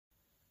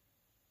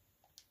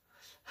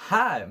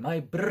Hi,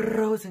 my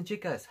bros and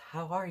chicas.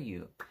 How are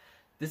you?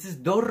 This is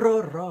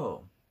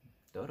Dororo.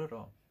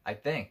 Dororo. I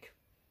think.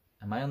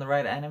 Am I on the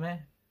right anime?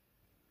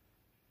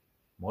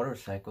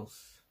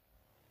 Motorcycles.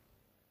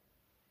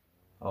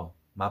 Oh,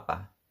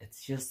 mappa.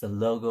 It's just the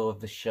logo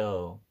of the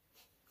show.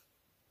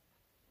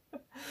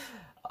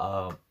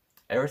 Um,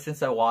 Ever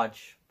since I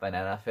watched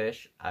Banana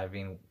Fish, I've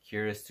been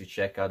curious to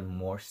check out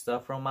more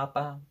stuff from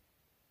mappa.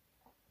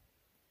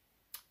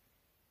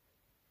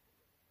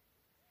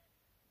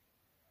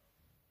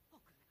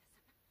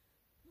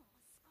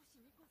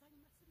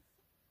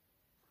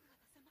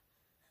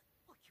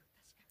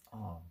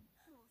 Oh.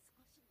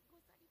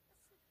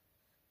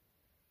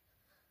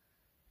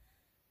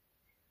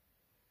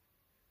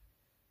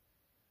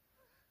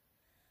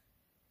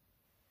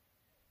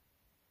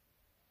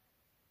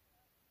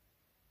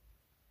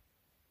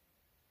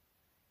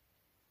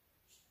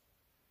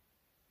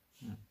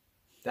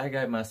 That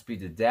guy must be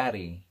the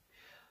daddy.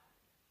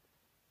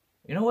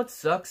 You know what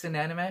sucks in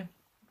anime?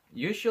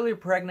 Usually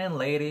pregnant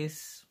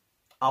ladies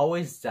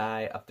always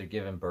die after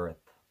giving birth.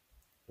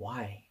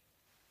 Why?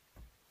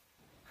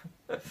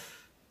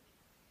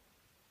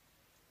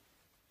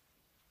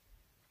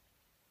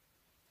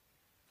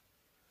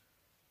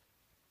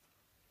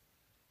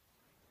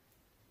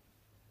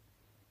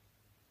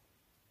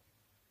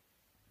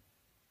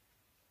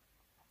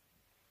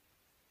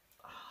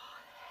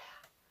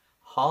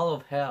 Hall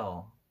of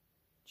Hell.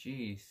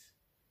 Jeez.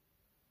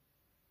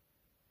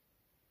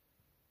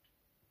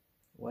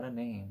 What a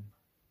name.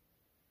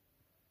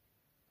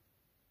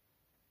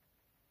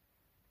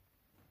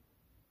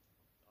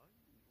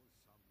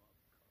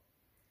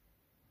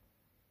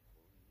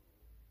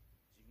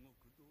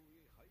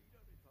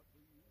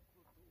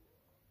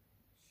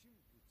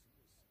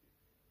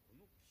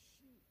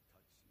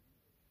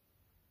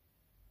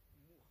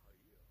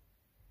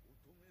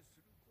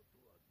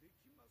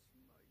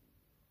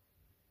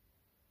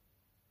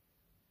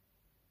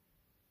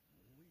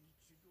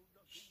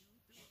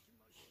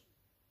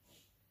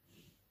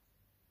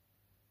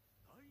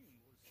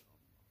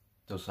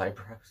 Those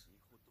eyebrows.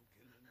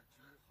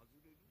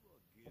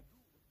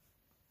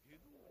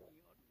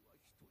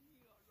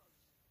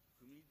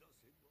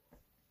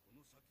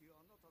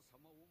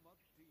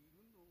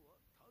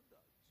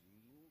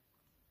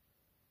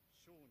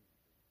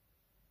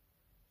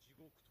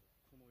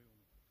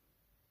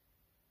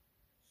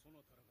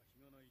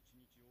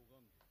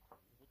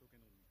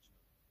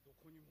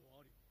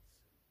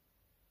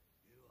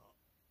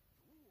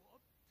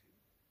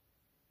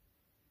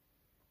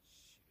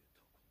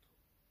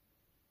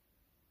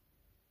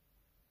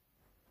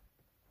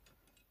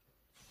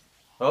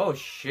 Oh,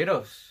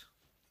 shitos.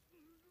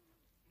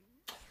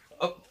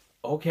 Oh,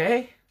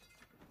 okay.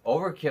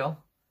 Overkill.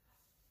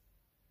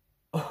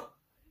 Oh.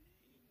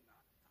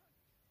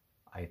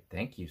 I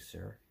thank you,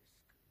 sir.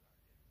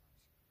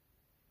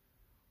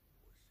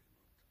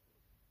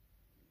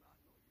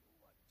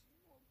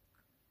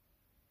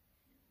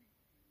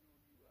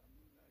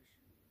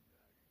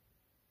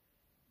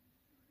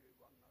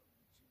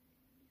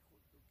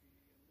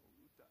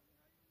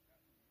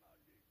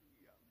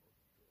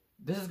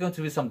 This is going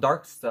to be some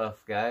dark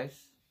stuff, guys.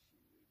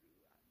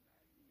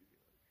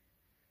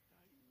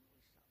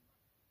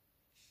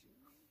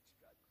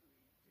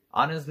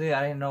 Honestly,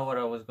 I didn't know what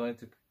I was going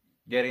to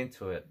get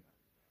into it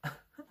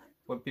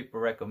when people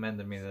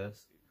recommended me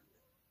this.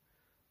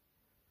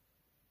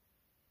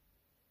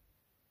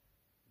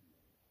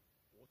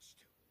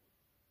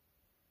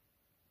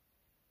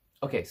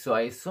 Okay, so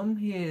I assume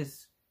he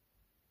is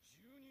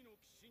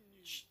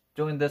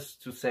doing this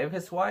to save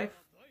his wife?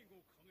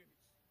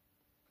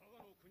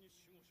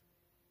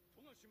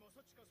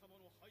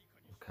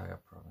 Kaga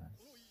province.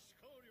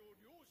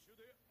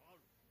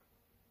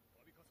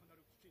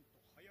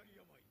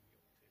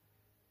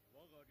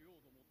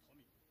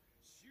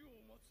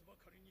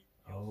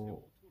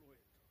 Oh.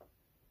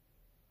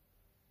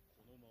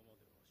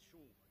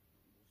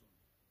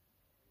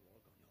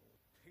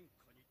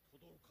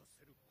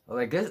 Well,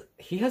 I guess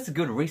he has a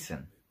good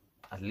reason,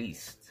 at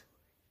least.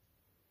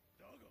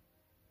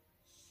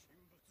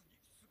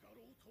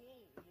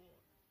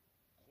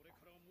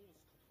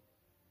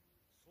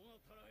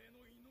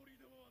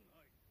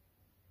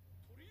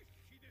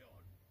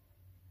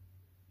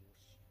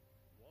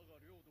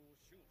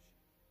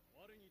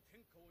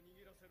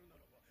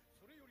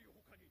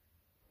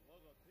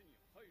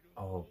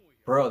 Oh,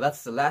 bro,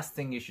 that's the last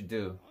thing you should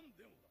do.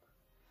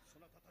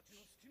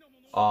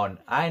 Oh,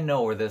 I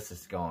know where this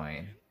is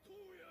going.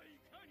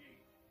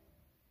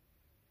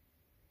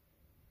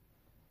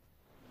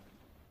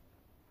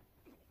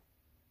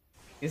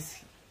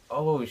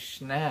 Oh,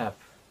 snap.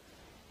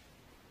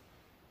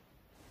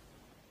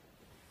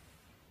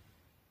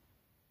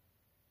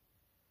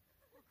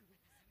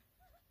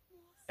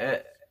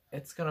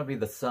 It's gonna be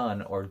the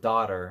son or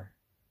daughter.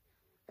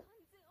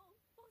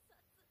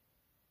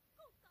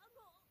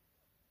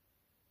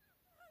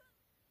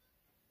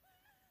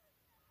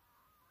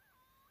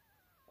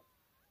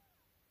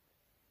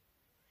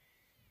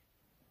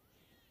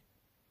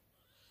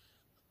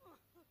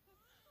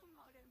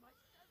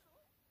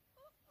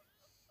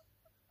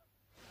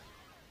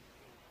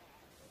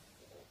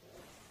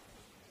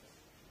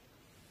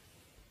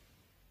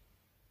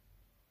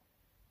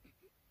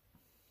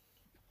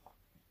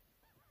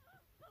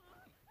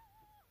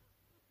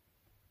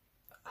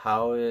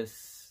 How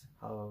is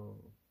how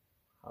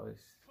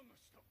is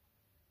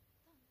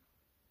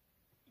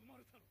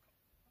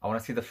I want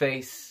to see the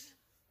face.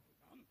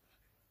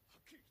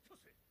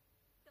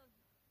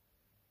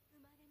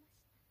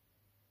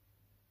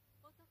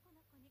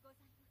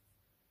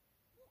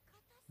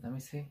 Let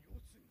me see.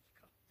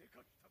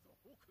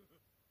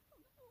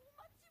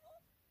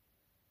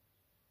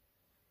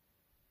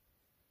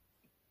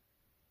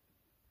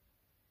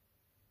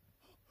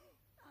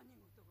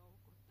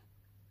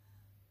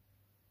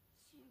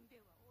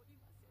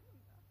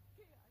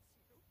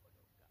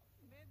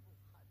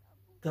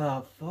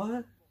 The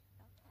fuck?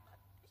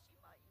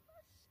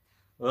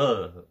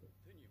 Ugh.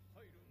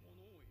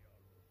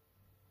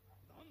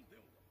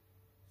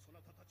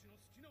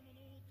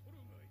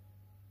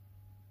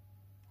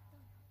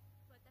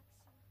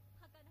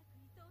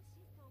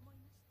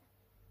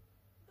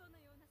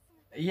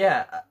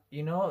 Yeah,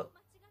 you know,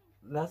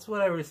 that's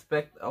what I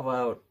respect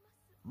about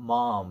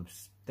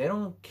moms. They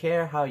don't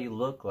care how you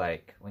look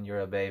like when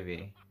you're a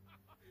baby.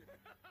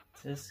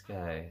 This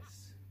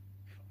guy's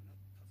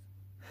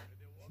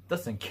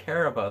doesn't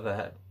care about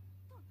that.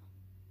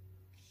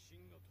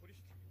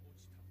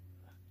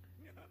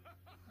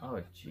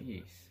 Oh,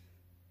 jeez.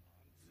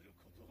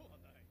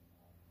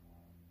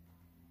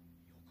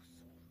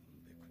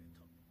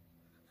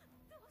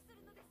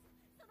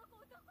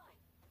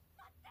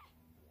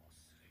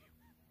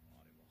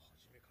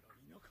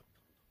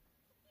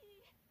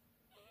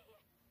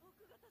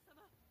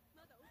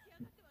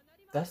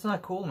 That's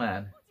not cool,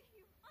 man.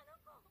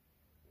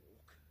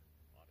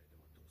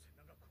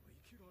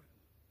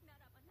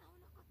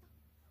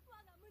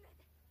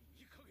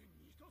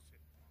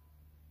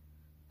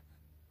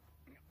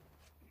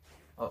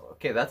 Oh,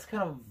 okay, that's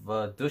kind of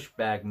a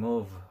douchebag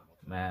move,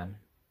 man.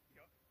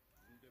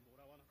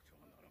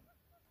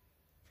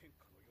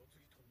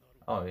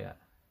 Oh yeah.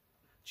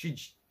 She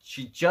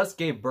just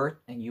gave birth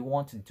and you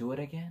want to do it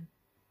again?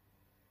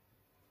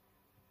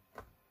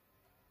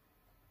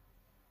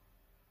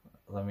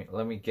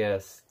 Let me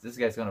guess. This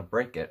guy's gonna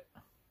break it.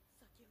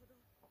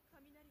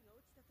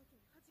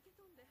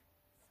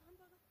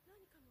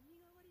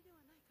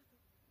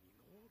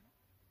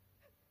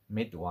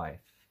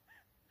 Midwife.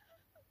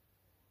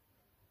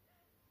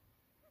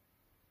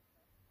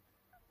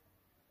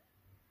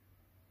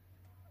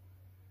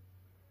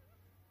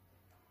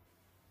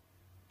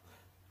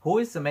 Who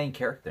is the main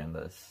character in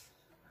this?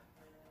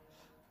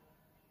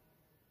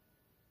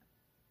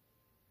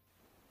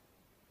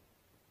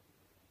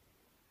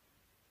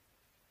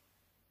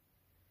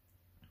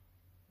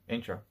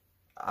 Intro.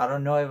 I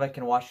don't know if I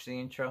can watch the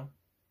intro.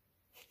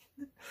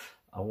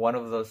 I'm one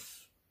of those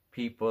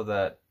people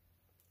that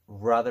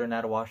rather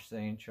not watch the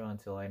intro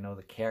until I know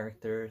the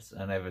characters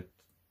and if it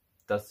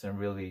doesn't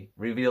really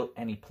reveal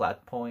any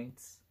plot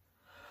points.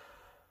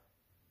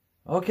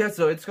 Okay,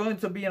 so it's going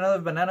to be another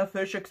banana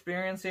fish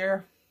experience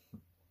here.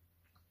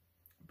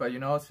 But you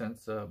know,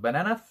 since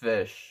banana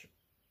fish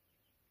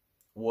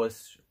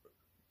was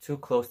too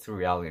close to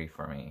reality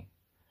for me,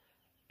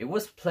 it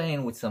was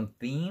playing with some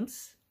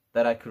themes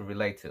that I could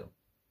relate to.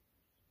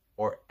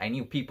 Or I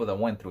knew people that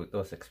went through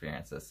those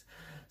experiences.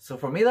 So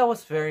for me, that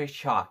was very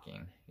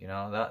shocking. You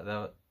know,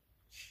 that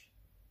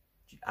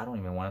I don't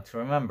even want to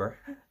remember.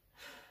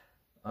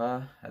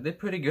 I did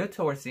pretty good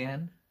towards the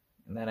end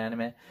in that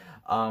anime.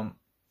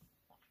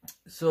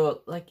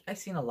 So like I've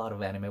seen a lot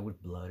of anime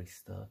with bloody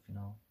stuff, you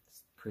know,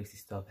 crazy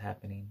stuff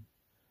happening.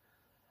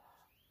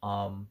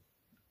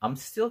 I'm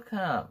still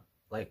kind of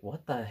like,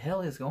 what the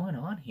hell is going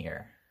on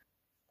here?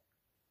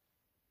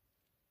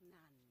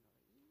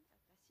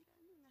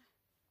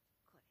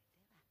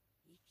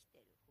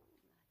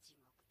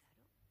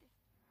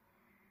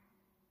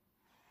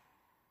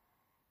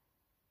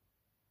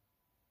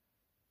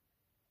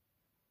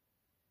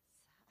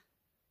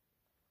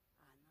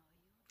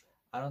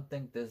 I don't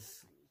think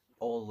this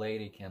old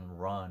lady can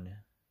run.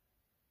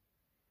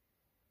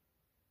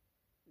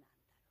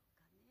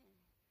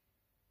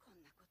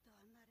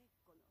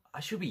 I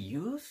should be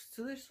used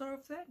to this sort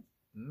of thing?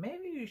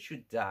 Maybe you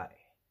should die.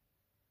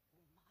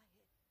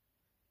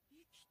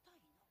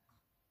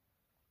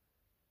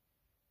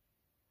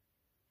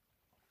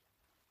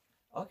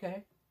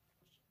 Okay.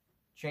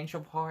 Change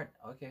of heart,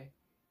 okay.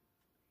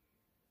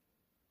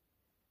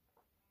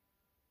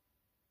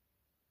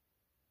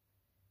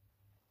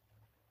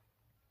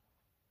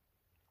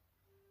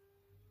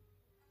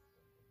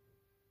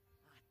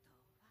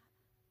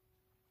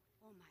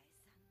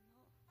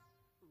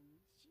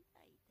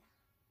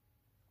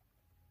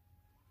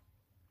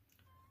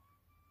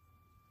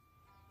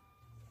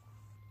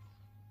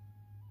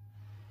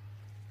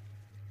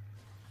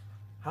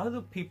 How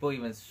do people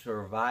even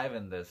survive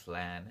in this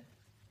land?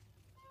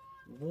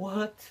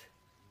 What?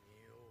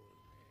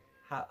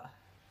 How?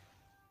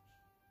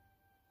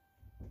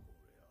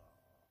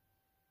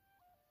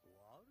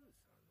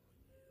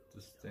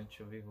 The stench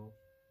of evil.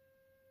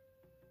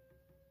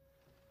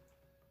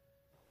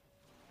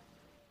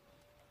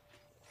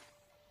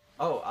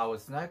 Oh, I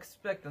was not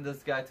expecting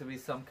this guy to be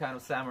some kind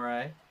of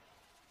samurai.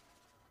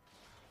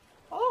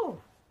 Oh!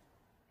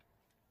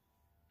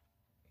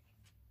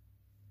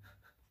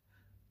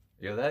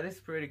 Yo, that is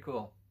pretty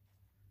cool.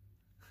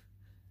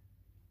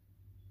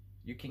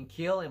 You can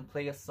kill and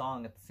play a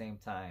song at the same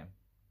time.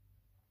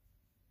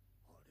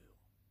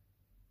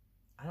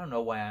 I don't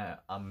know why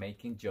I'm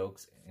making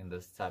jokes in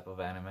this type of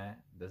anime.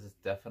 This is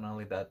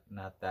definitely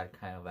not that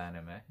kind of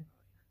anime.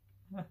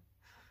 Hmm.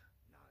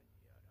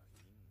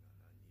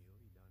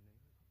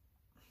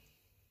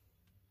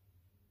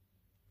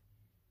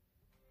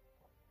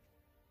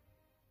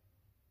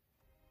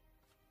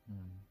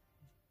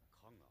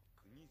 加賀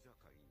国境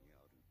に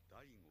ある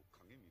第五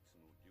影光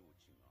の領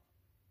地が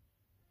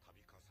度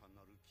重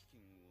なる飢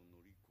饉を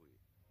乗り越え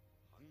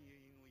繁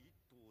栄の一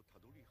途をた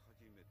どり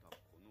始めた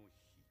この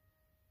日、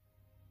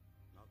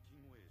鳴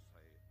き声さ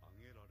え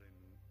上げられ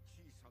ぬ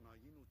小さな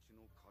命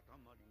の塊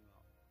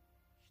が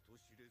人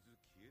知れず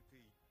消え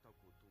ていった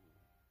ことを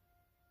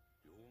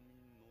領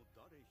民の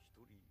誰一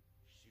人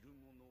知る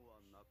者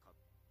はなかっ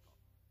た。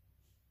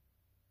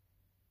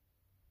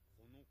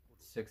この頃、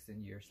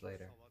 16 years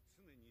later. は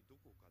常にど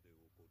こかで起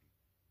こり、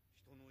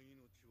人の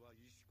命は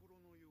石ころ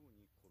のよう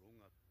に転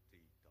がって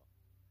いた。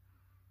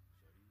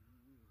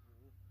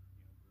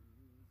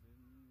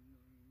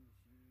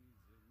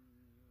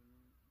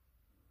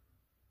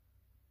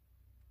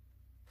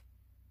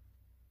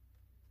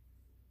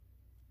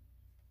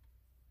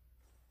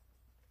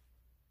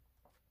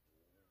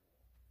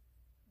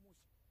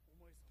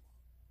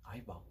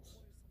Eyeballs.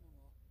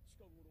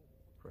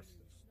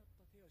 Crystal.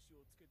 足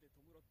をつけて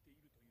弔ってい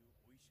るという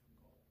お医者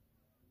か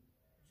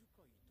樹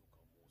海と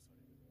か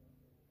申され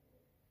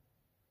る。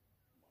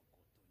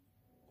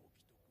誠にご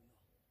奇特な。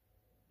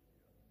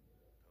いや、た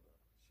だ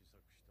試作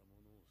したも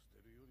のを捨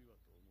てるよりは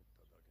と思っ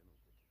ただけの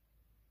こと。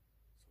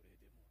それ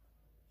でも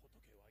仏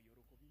は喜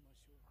びま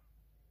しょう。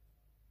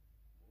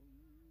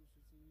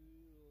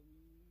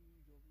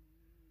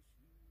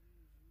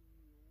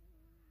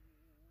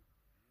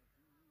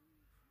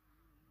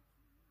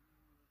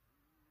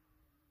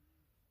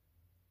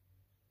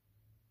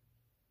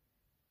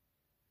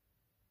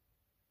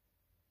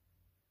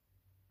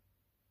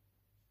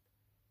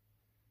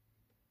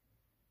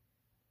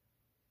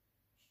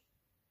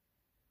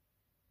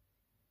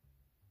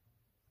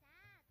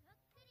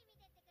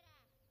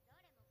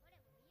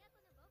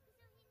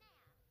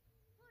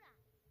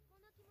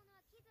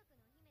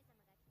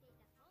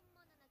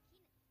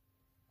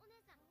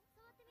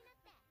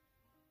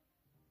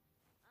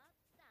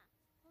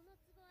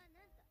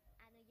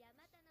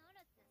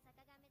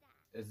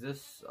Is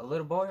this a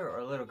little boy or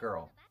a little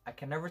girl? I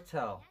can never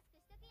tell.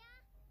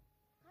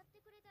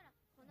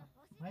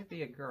 Might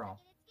be a girl.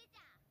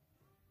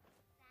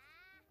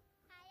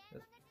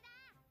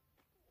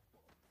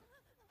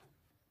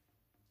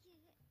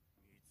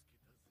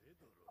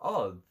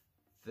 Oh,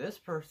 this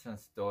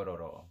person's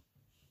Dororo.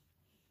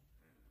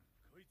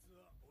 こいつ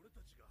は俺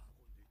たちが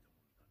運んでいた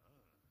もんだ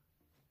な。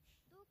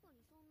どこ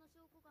にそんな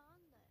証拠があ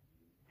んだよ。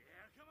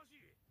やかまし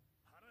い。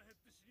腹減っ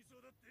て死にそ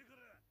うだって言うか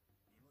ら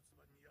荷物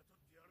番に雇っ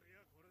てやる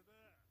やこれだ。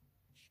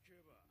聞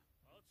けば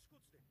あちこ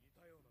ちで似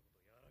たようなこ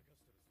とやらか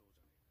してるそ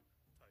うじゃ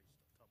ねえか。大し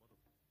た玉ど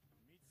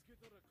も見つけ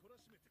たら懲ら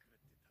しめてくれ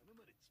って頼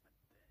まれちまっ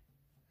た。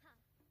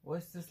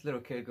 What's this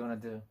little kid gonna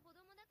do?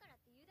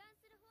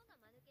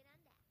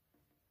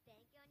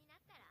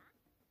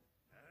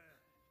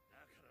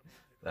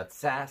 That's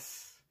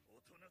sass.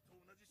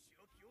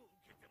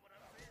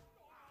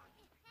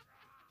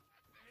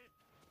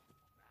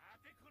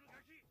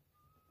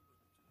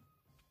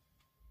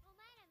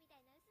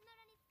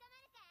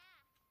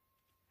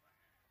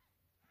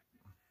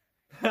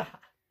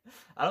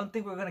 I don't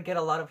think we're gonna get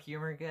a lot of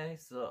humor,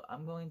 guys, so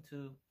I'm going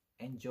to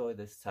enjoy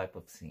this type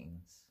of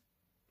scenes.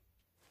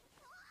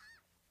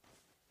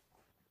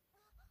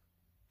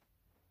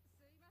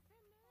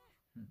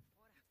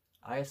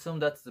 I assume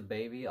that's the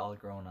baby all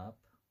grown up.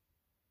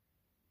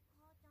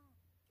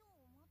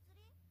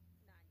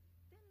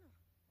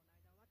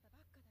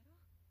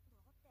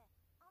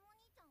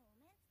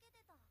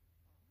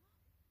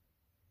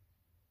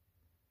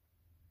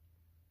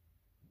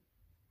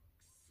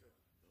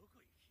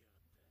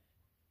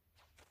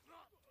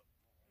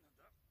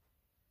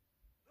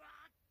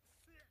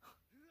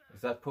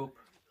 Is that poop?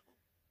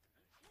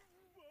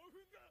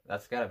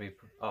 That's gotta be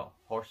poop. Oh,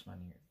 horseman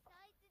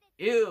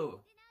here. Ew!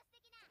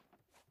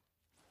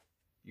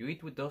 You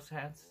eat with those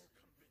hands?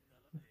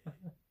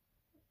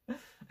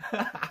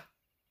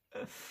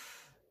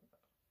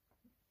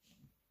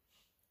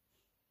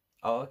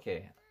 Oh,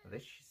 okay.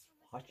 She's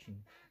watching.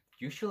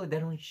 Usually they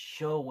don't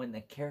show when the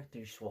character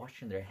is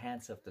washing their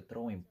hands after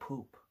throwing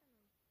poop.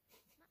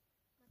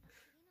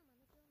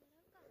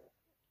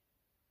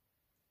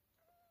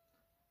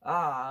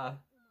 Ah.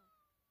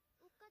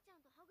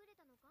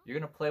 You're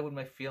gonna play with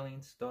my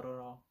feelings,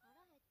 Dororo?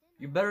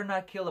 You better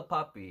not kill a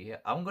puppy.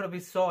 I'm gonna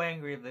be so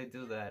angry if they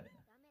do that.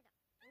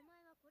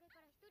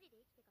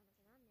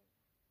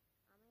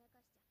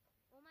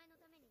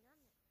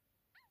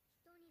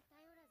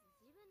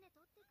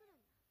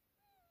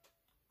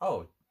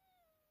 Oh,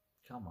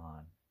 come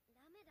on.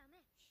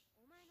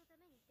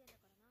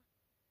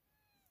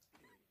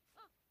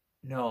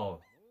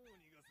 No.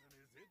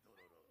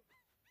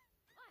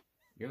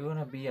 You're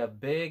gonna be a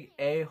big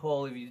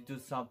a-hole if you do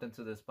something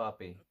to this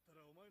puppy.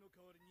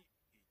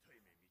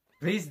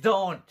 Please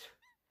don't!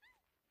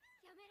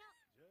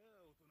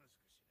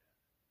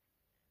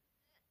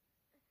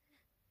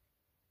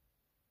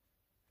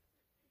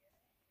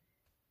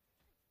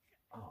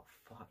 Oh,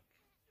 fuck.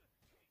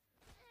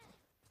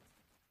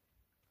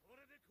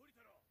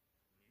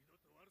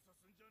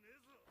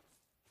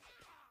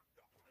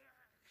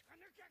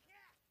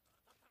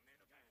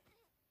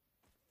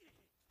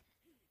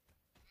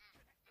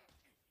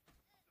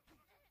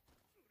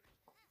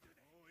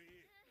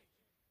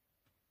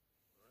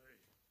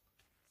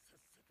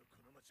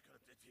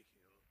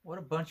 What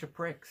a bunch of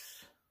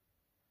pricks.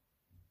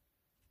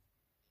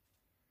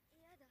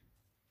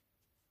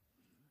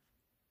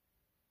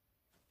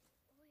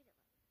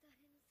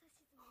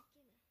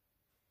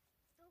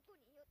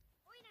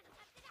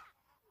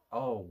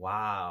 Oh,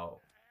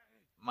 wow.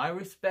 My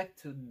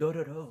respect to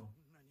Dororo.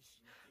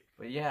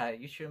 But yeah,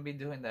 you shouldn't be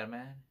doing that,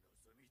 man.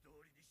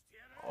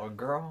 Or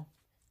girl.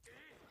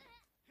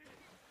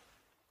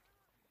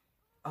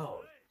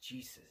 Oh,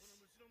 Jesus.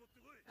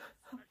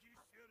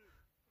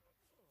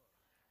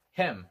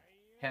 Him.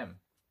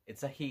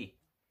 It's a he.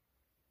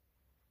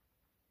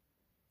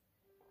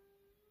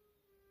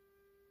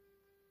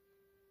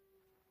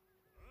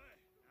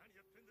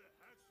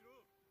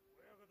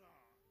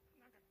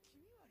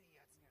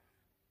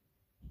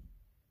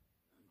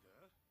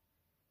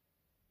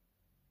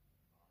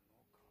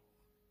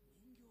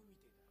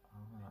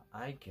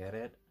 I get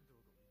it.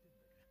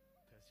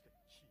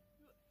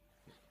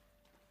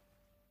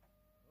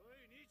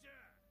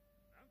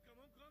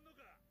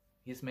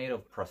 He's made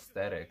of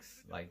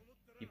prosthetics. Like,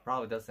 he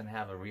probably doesn't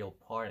have a real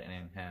part in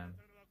him.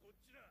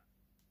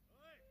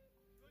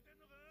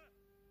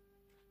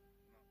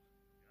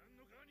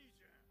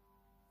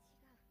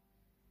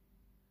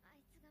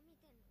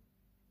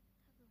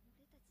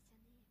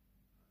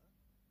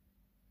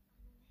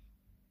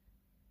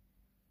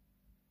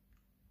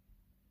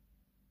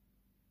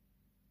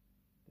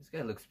 This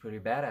guy looks pretty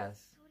badass.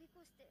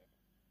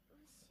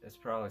 It's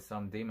probably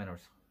some demon or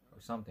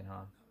something,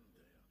 huh?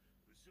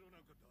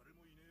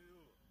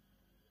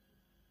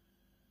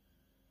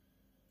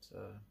 So...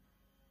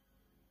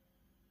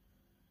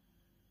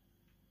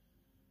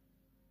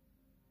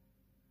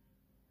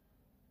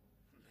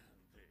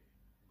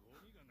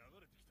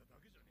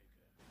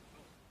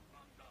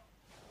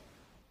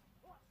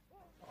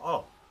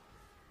 Oh.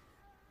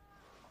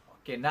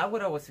 Okay, not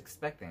what I was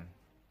expecting.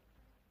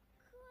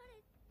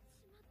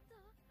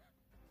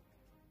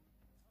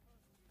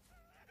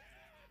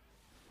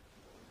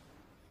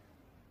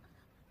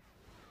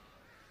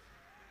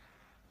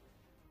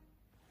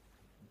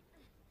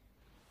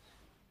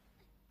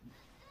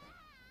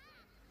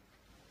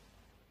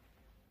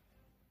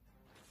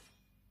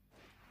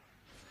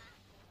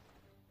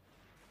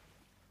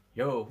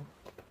 Yo,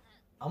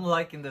 I'm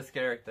liking this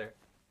character.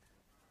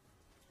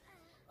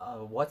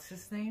 What's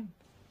his name?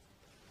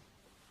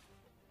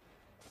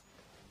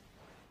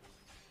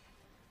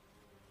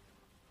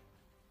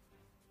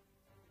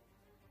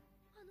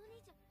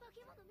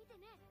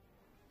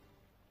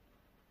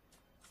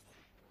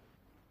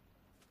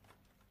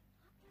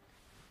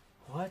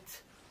 What?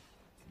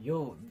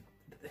 Yo,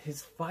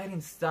 his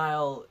fighting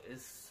style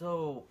is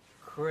so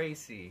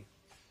crazy.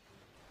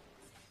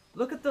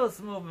 Look at those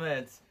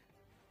movements.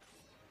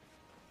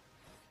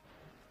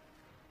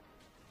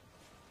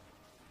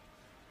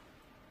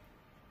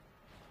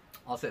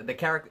 Also, the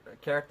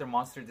character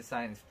monster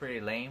design is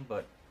pretty lame,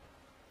 but...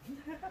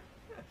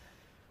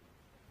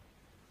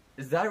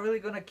 Is that really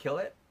gonna kill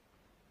it?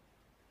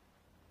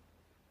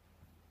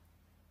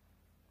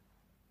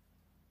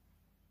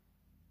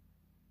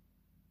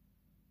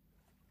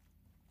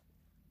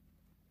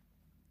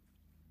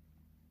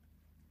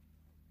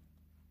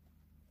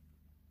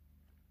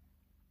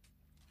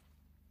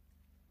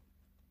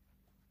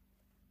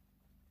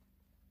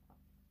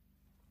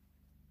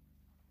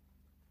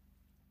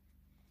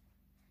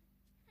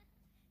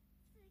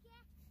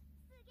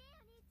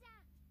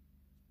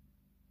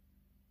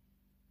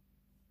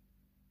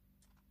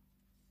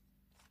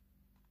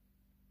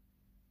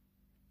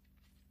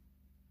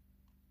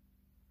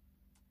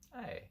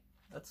 Hey,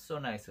 that's so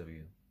nice of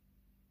you.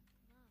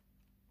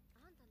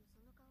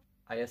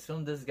 I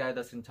assume this guy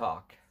doesn't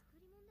talk.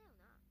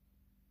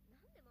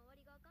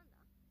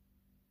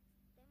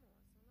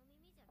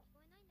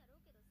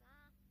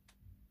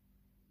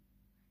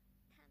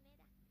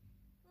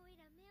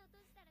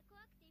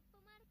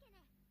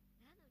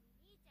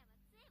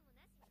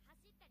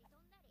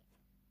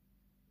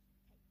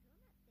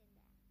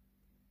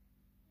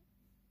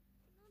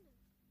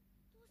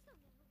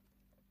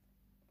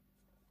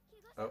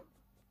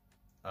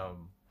 Oh.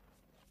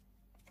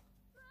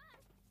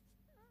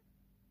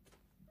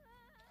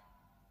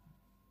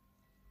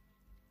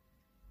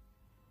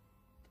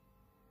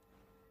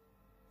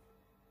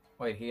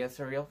 Wait, he has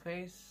a real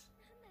face?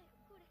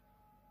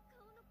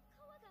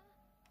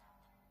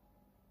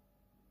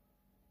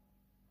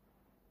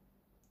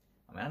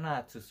 I mean, I'm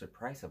not too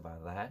surprised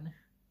about that.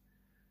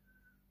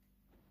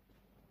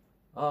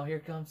 Oh, here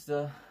comes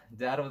the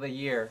dad of the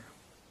year.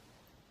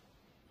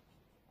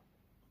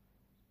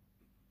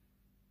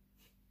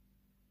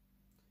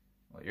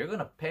 Well, you're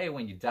gonna pay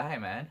when you die,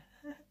 man.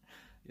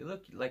 You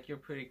look like you're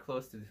pretty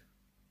close to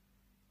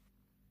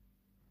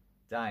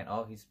dying.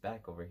 Oh, he's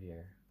back over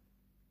here.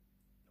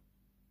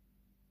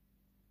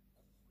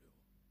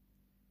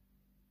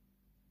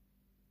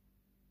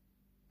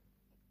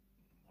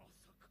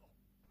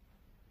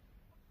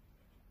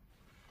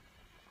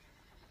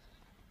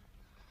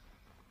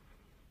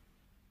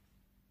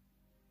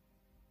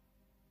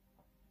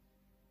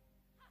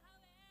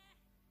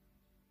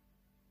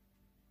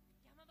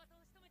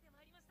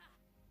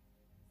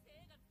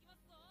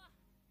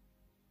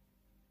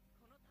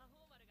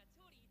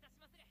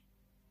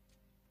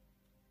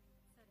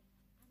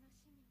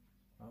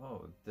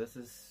 Oh, this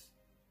is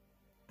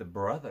the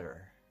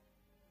brother.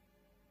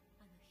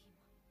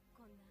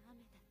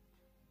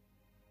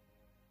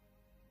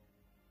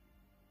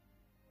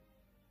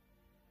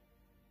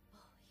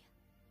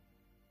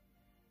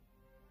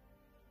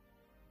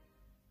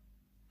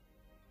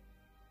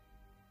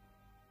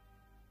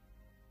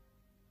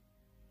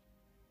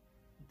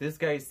 This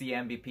guy is the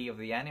MVP of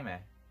the anime.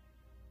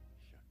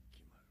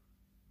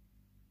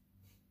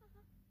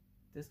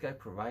 This guy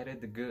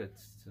provided the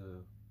goods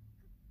to...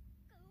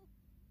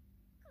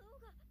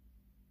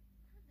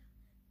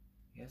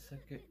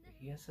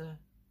 He has a...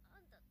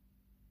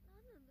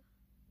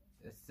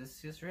 Is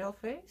this his real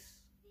face?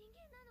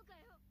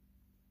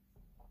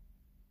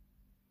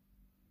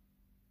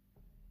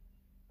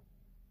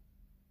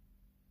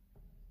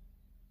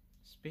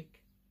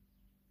 Speak.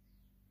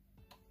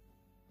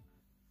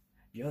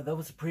 Yo, that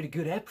was a pretty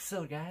good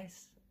episode,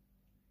 guys.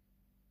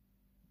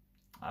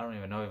 I don't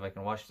even know if I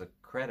can watch the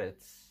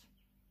credits.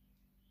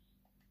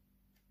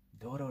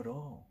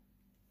 Dororo.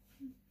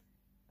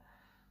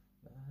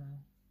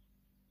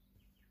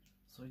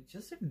 So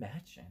just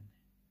imagine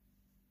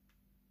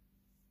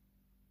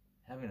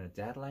having a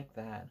dad like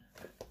that.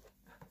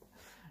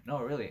 No,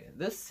 really,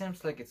 this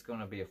seems like it's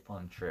gonna be a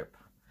fun trip.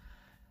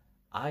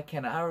 I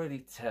can already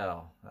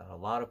tell that a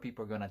lot of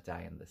people are gonna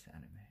die in this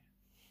anime.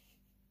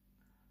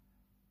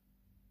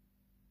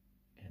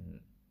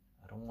 And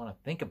I don't want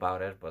to think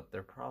about it, but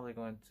they're probably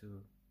going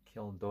to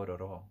kill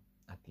Dororo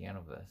at the end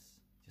of this,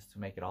 just to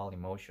make it all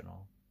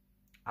emotional.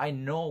 I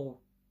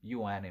know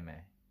you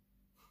anime.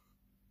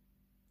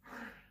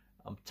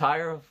 I'm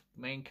tired of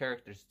main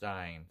characters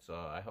dying, so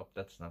I hope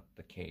that's not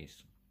the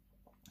case.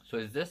 So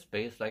is this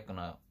based like on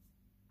a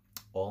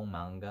old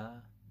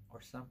manga or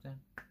something?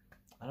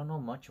 I don't know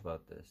much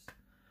about this.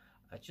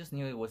 I just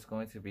knew it was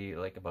going to be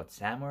like about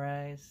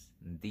samurais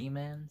and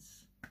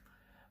demons,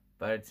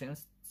 but it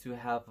seems to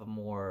have a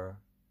more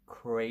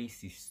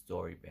crazy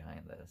story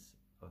behind this.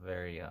 A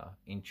very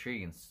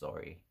intriguing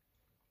story.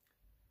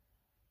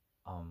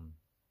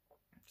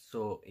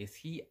 So is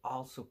he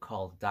also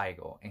called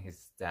Daigo and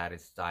his dad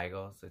is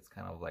Daigo, so it's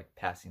kind of like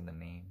passing the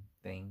name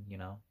thing, you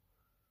know?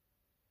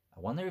 I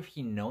wonder if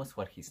he knows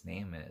what his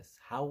name is.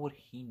 How would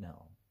he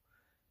know?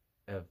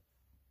 If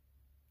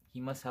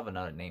he must have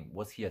another name.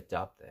 Was he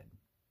adopted?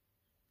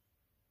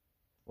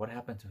 What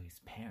happened to his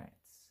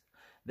parents?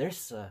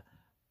 There's a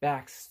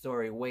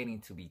backstory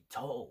waiting to be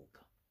told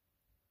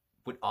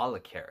with all the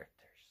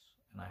characters,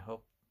 and I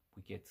hope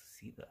we get to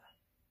see that.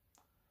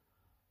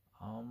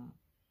 I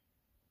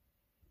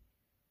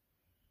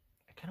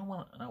kind of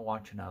want to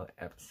watch another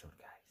episode,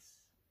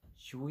 guys.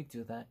 Should we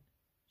do that?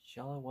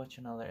 Shall I watch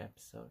another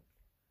episode?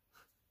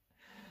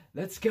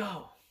 Let's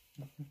go!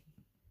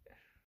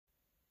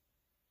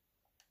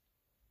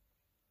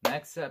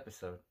 Next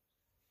episode.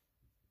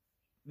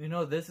 You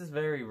know, this is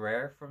very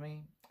rare for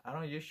me. I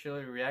don't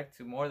usually react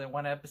to more than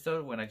one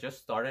episode when I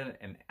just started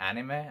an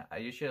anime. I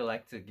usually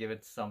like to give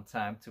it some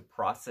time to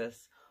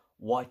process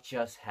what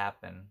just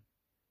happened.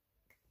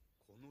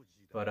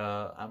 But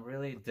I'm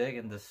really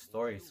digging this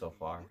story so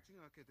far.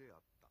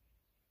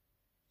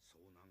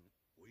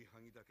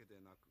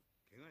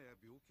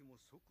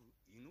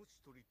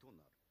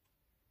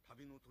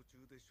 旅の途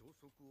中で消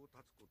息を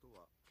絶つこと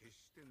は決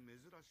して珍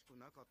しく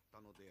なかった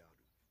のである。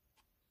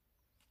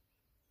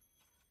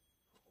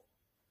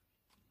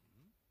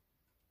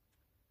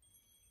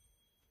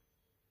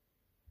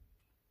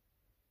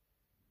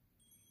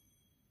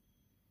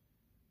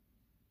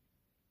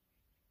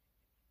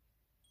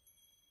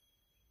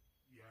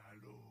や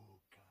ろう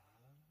か?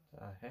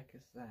 The heck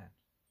is that?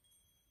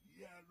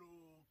 やろ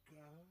うか?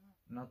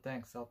 No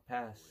thanks, I'll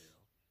pass.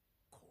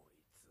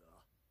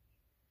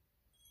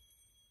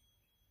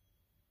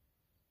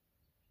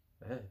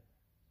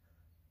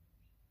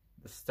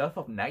 The stuff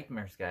of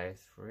nightmares,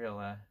 guys, for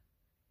real.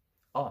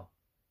 Oh,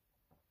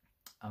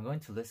 I'm going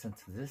to listen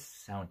to this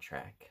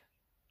soundtrack,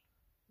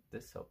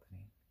 this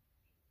opening.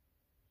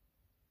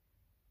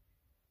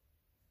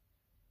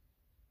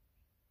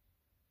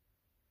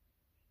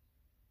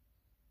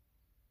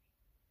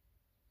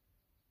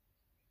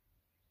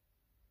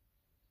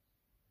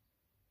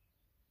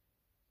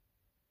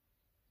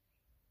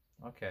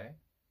 Okay.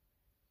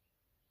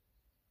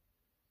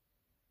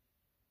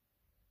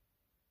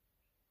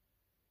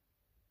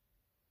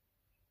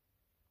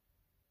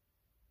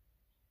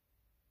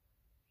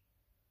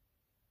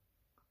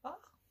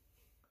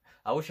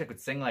 I wish I could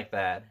sing like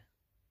that.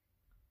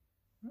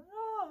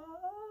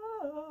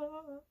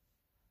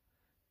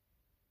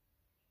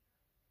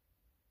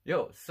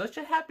 Yo, such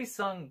a happy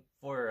song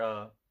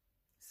for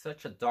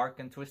such a dark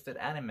and twisted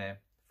anime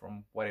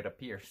from what it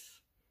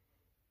appears.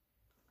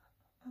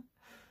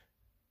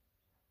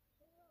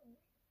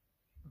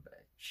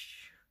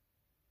 Bitch.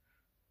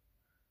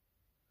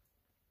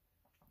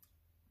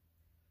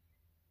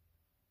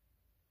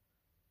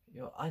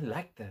 Yo, I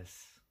like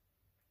this.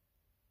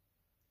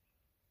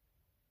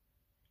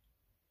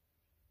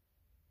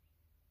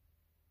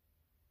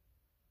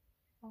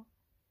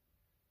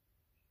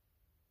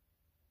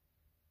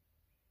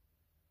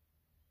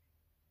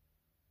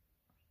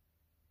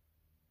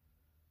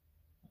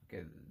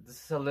 Okay,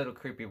 this is a little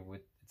creepy. With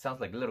it sounds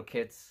like little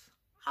kids.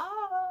 Ah!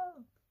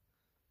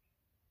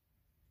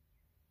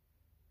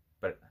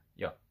 But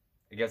yo,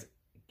 I guess it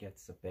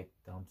gets a big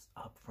thumbs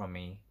up from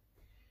me.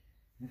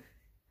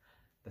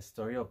 The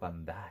story of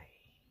Bandai.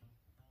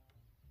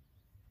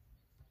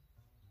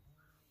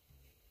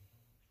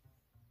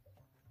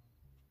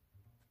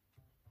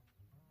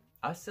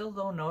 I still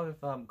don't know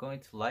if I'm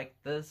going to like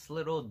this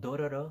little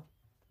Dororo.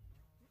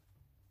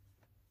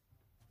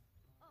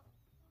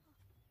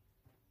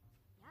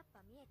 やっぱ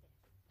見えてる。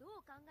ど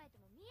う考え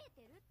ても見え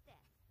てるって。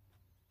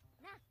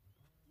な、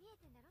見え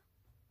てんだろ。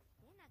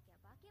出なきゃ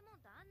バケモ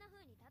ンとあんな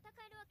風に戦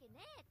えるわけね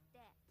えって。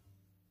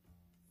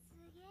す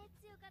げえ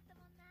強かった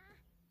もんな。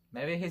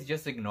Maybe he's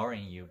just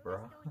ignoring you,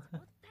 bro. も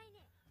ったい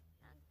ね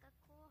え。なんか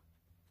こ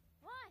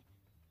う、おい、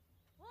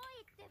お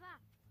いってば。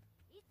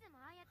いつ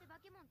もああやってバ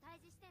ケモン退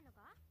治してんの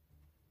か？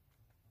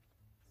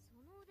そ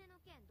の腕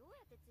の剣どう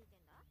やってついて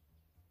んだ？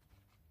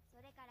そ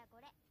れからこ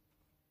れ。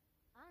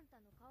あんた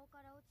の顔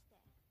から落ちて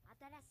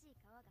新しい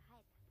皮が生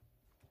えた。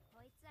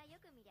こいつはよ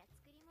く見りゃ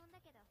作り物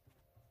だけど、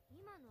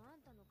今のあ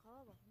んたの皮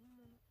は本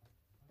物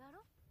だ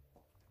ろ？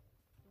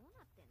どう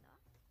なってんだ？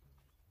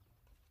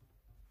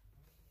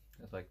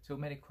 There's like too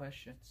many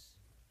questions.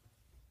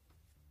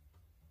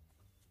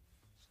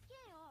 聞け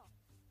よ。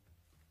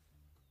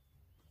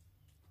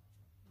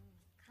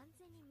完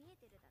全に見え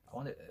てるだろ。I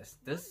wonder, is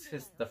this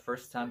the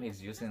first time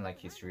he's using like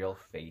his real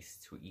face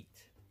to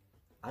eat?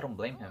 I don't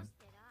blame him.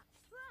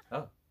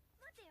 Oh,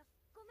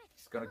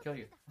 he's gonna kill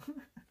you.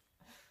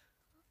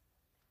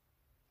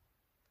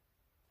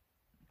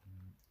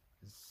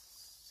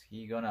 Is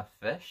he gonna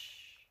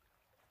fish?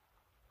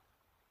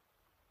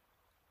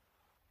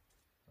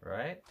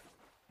 Right?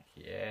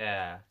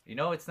 Yeah. You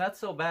know, it's not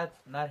so bad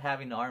not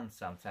having arms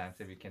sometimes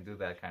if you can do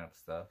that kind of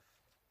stuff.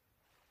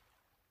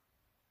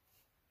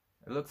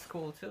 It looks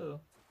cool too.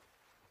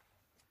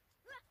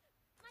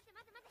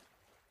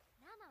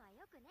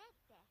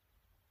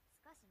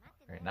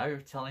 Right, now you're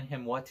telling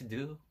him what to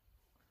do?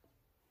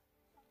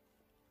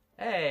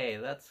 Hey,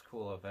 that's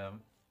cool of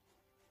him.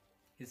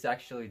 He's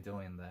actually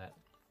doing that.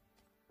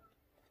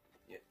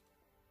 Yeah.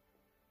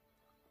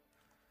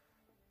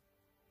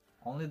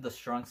 Only the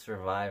strong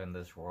survive in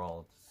this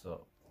world,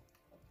 so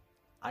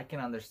I can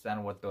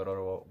understand what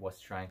Dororo was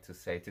trying to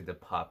say to the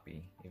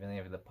puppy, even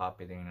if the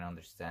puppy didn't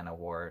understand a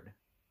word.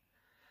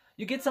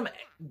 You get some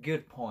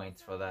good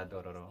points for that,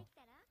 Dororo.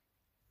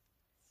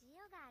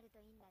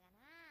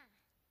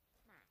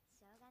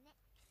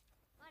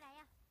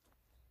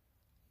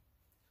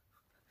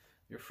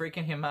 You're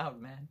freaking him out,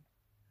 man.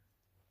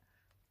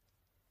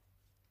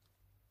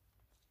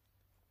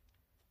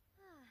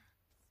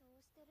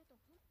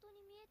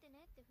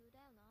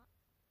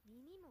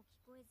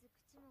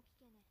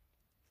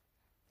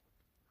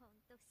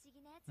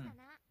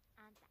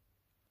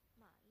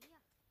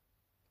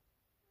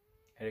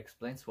 It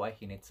explains why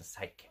he needs a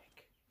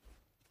sidekick.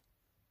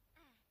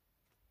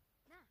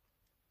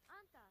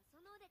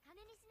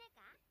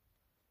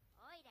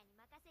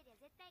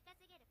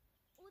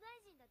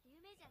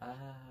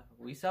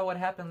 We saw what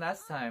happened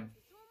last time.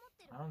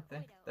 I don't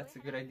think that's a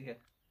good idea.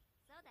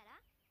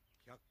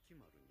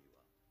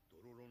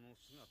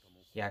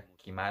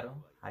 Hyakkimaru?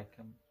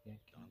 Hyakkimaru?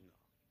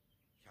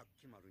 百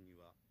鬼丸に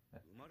は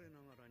生まれな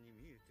がらに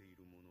見えてい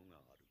るもの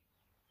がある。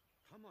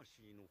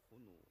魂の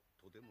炎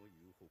とでも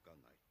言うほか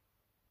ない。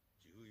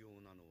重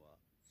要なのは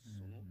そ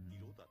の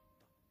色だった。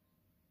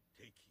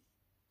敵、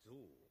憎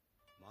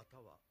悪、ま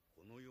たは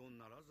この世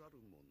ならざ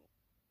るもの。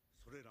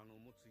それらの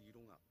持つ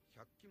色が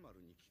百鬼丸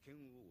に危険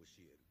を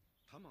教える。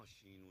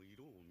魂の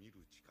色を見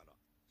る力、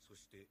そ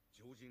して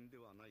常人で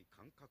はない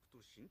感覚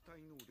と身体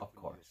能力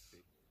によっ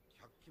て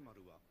百鬼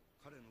丸は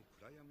彼の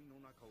暗闇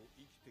の中を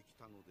生きてき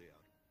たのであ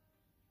る。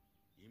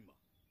今、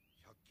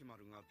百鬼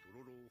丸がド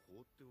ロロを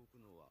放っておく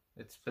のは、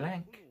炎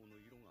の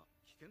色が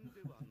危険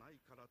ではない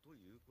からと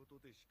いうこと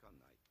でしか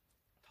ない。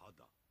た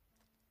だ、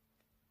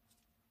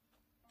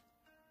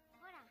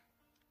ほら、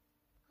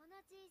この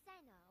小さ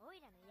いのはオイ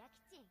ラの焼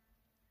きチン。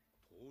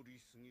通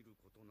り過ぎる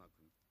ことな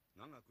く、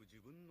長く自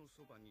分の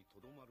そばにと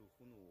どまる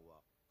炎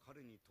は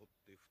彼にとっ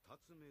て二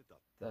つ目だっ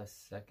た。The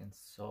second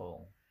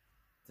soul.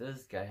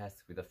 This guy has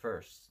to be the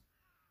first.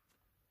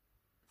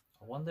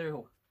 I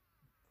wonder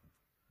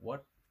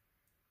what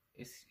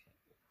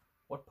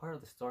part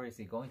of the story is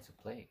he going to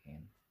play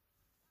in?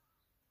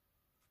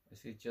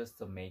 Is he just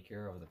the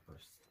maker of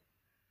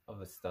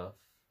the stuff?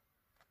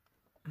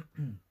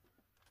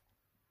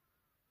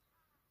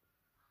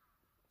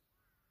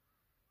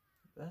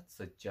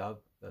 that's a job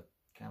that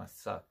kind of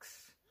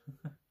sucks.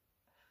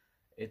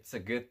 It's a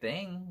good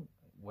thing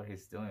what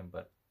he's doing,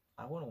 but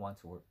I wouldn't want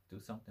to do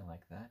something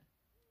like that.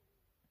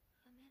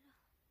 やめろ。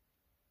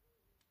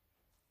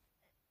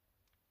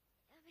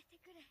やめて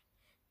くれ。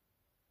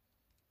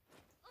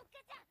おっ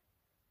かちゃん。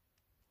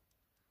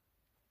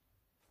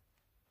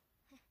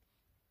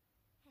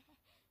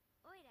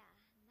おいら、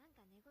なん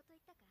か寝言言っ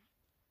たかい？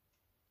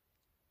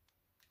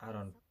 I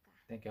don't そっか。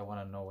 think I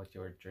want to know what you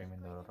were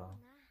dreaming, これでも Dororo. な。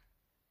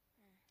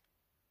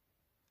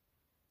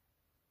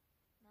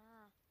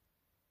なあ、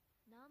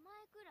名前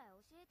くらい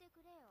教えて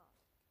くれよ。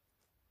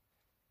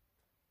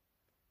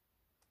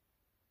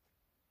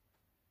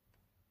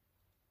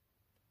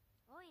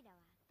おいらは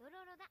ドロロ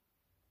だ。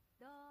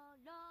ドロ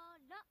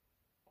ロ。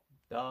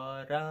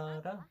あんた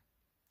Dororo. は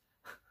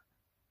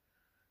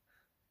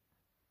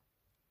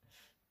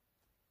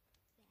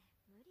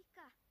無理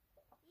か。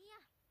いいや、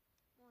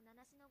もう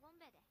七しのゴン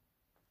ベで。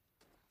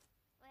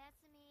おや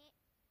すみ。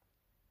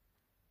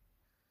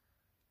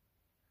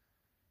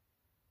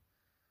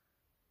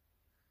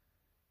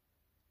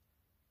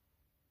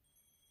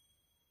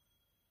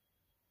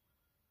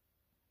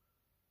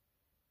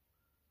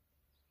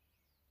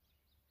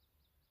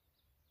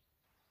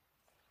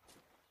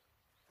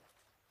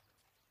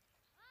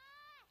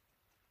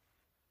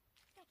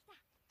来た来た。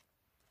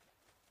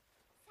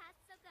早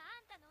速あ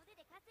んたの腕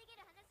で稼げ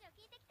る話を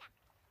聞いてきた。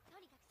と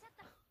にかくちょっ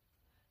と。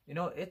 You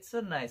know, it's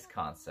a nice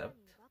concept.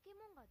 バケ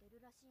モンが出る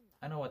らしいんだ。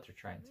 I know what they're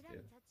trying to 村に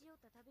do. 立ち寄っ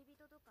た旅人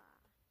とか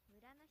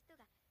村の人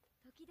が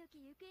時々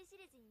行方知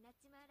れずになっ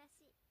ちまうら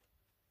しい。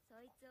そ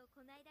いつを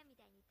こないだみ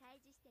たいに退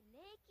治して礼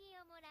金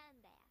をもら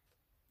うんだよ。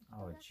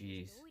 Oh, 人助け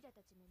jeez. してオイラ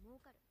たちも儲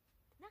かる。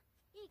な、い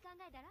い考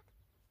えだら。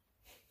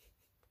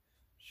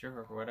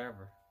 Sure,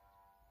 whatever. へ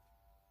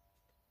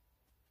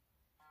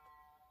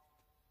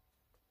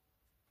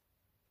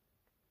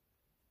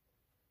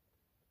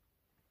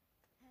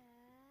え、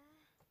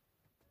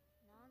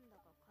なんだ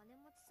か金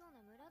持ちそうな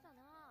村だ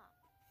な。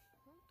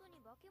本当に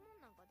バケモン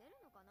なんか出る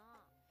のか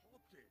な。は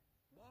て、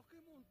化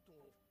け物と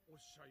おっ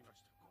しゃいま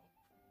したか。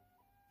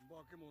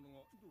化け物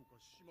がどうか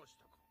しまし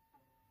たか。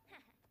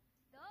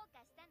どう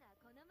かしたのは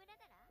この村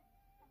だら。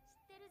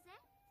知ってるぜ、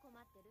困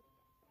ってるっ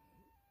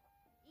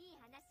て。いい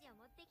話を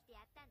持ってきて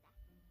やったんだ。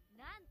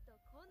なんと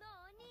こ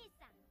のお兄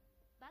さん、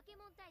バケ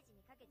モン退治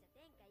にかけちゃ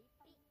天下一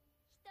品。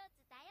一つ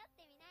頼っ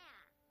てみな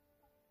よ。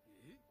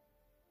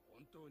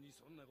本当に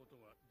そんなこ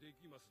とがで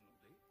きますの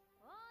で。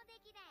大出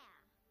来だよ。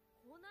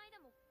この間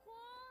もこん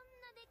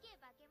なでけえ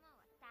バケモンは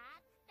た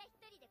った一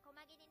人で細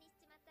切れにし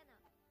ちまったの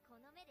こ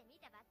の目で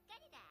見たばっか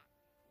りだ。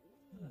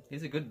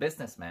 He's a good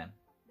businessman.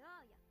 ど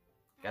うよ。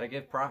 Gotta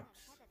give props.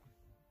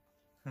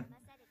 騙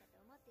されたと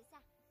思って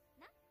さ。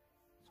な。そ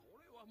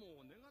れは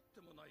もう願っ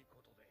てもないこ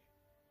とで、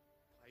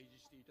退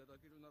治していただ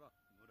けるなら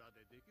村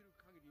でできる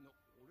限りの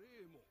お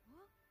礼も。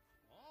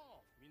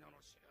ああ、皆の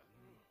衆。い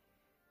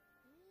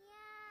や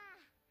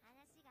ー、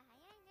話が早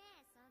い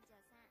ね、村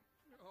長さん。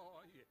あ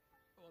あ、いえ、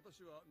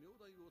私は名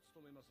代を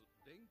務めます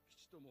伝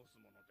吉と申す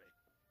もので、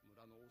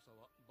村の長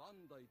は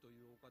万代と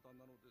いうお方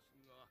なのです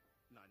が、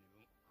何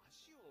分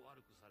足を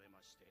悪くされ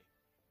まして。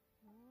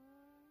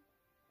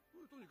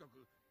とにか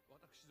く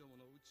私ども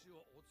のうち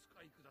をお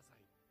使いくださ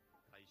い。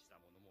大した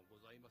ものもご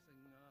ざいませ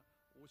んが、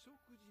お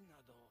食事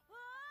など。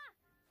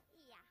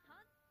いや、ほん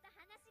と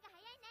話が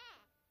早いね。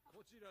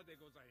こちらで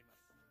ございま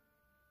す。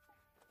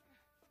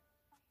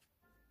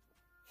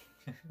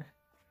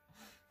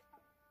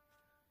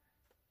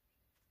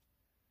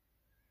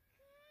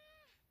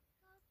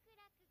極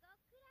楽極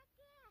楽。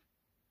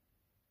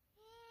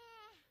こ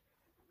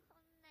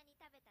んなに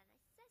食べたの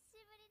久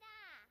しぶりだ。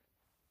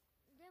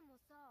でも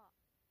さ、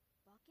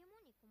バケモ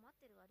ンに困っ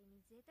てる割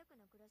に贅沢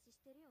な暮らし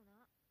してるよ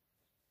な。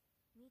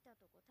見た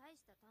とこ大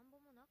した田んぼ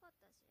もなかっ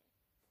たし、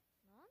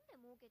なんで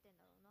儲けてん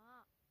だろう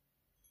な。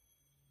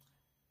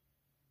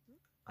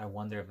 I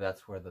wonder if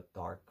that's where the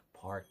dark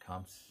part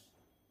comes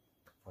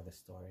for the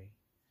story.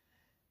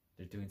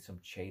 They're doing some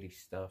shady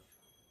stuff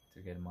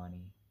to get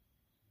money.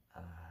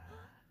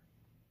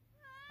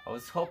 I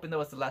was hoping that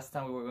was the last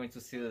time we were going to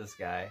see this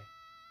guy.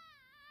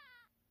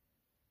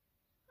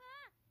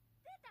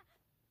 出た。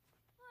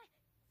おい、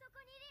そこ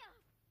にいるよ。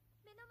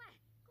目の前、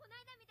こな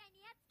いだみたい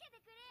にやっつけ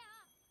てくれよ。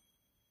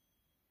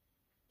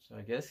 So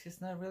I guess he's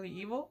not really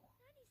evil?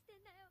 何して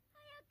んだよ、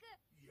早く。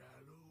や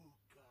ろう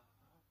か。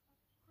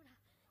ほら、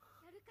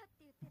やるかっ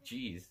て言ってる。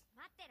 Jeez.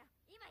 待ってろ、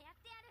今やっ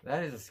てやる。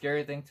 That is a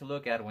scary thing to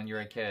look at when you're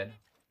a kid.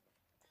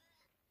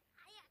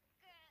 早く。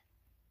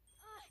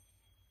おい、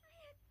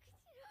早く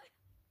しろよ。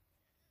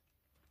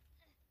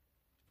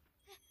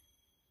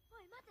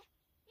おい、待て、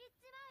行っ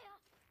ちまう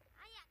よ。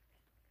早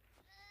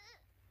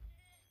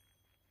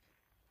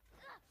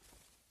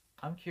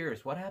く。I'm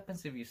curious, what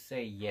happens if you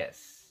say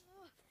yes?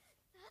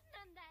 なん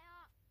なんだよ。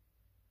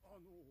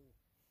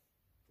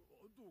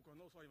どうか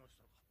なさいまし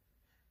たか。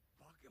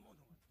化け物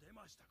が出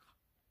ましたか。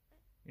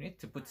 You need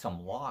to put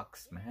some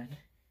locks, man.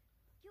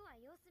 今日は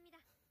様子見だ。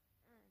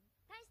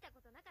大した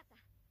ことなかった。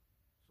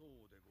そ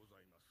うでご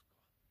ざいますか。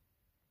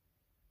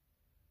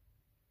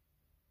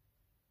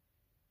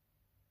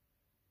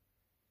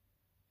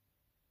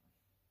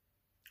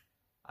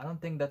I don't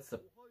think that's a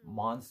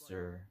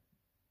monster.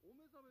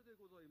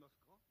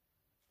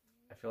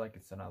 I feel like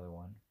it's another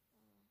one.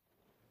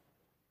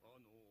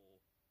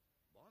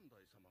 バン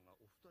ダイ様が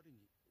お二人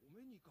にお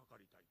目にか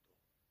かりたいと。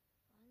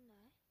バンダ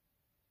イ？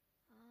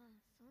ああ、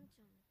村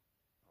長の。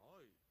は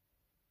い。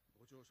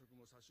ご朝食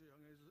も差し上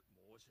げず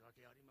申し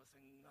訳ありま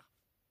せんが。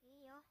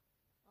いいよ。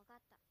わか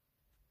った。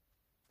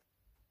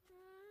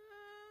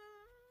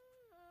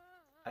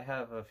I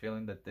have a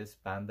feeling that this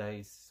panda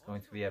is going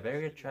to be a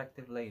very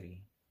attractive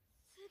lady.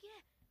 すげ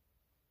え。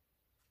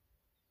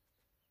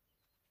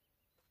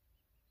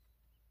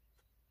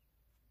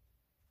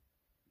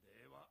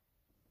では。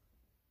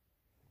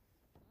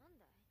なん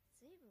だい、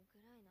ずいぶん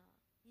暗いな。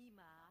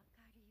今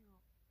明かり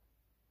を。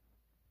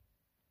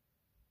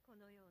こ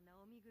のような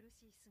お見苦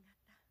しい姿、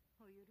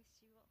お許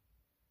しを。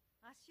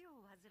足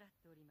を患っ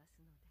ておりま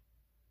すので、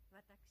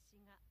私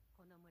が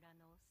この村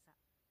の長、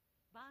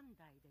バン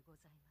ダイでご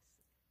ざいます。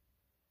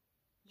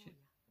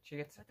She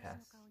gets a 私の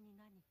pass. 顔に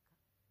何か。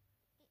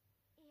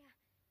いや、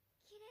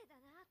綺麗だ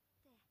なっ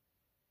て。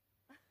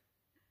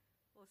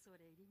恐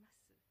れ入ります。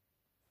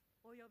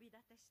お呼び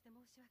立てして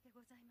申し訳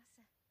ございま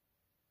せん。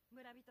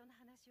村人の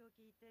話を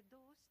聞いて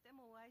どうして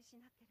もお会いし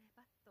なけれ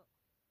ばと、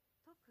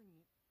特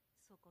に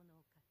そこの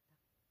お方、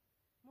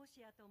もし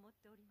やと思っ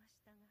ておりま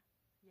したが、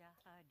や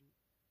はり。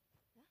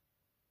え、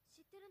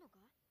知ってるのか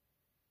い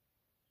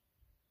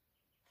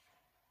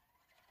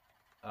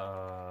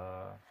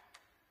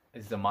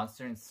？Is the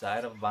monster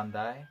inside of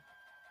Bandai?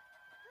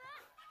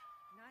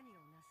 何を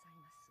なさい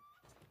ます？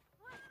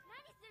おい、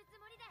何するつ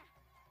もりだ。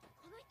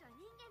この人は人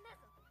間だ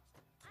ぞ。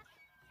あ、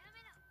やめ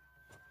ろ。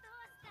ど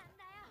うしたん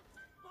だよ。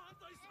バン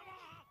ダイ様。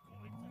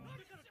こいつ何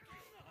から剣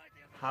が生え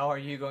てやる。How are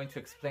you going to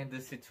explain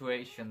this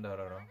situation,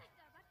 Dororo?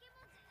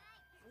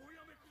 お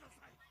やめくだ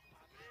さい。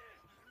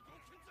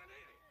動くんじゃね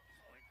え。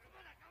そいつ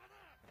の仲間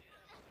だ。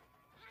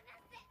離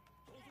せ。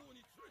土蔵に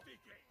連れて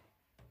行け。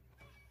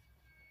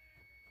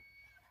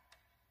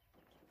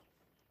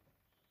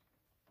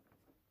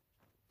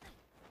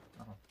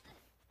Oh.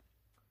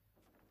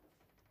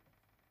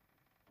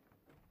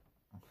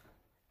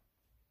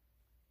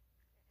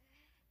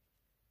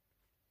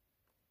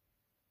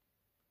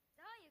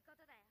 どういうこ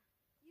とだよ。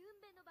ゆん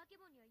べの化け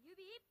物には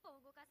指一本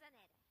動かさね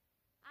えで。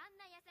あん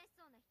な優し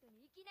そうな人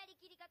にいきなり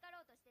切りかか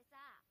ろうとしてさ。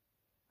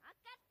わ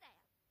かったよ。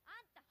あ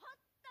んたほん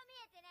と見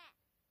えてね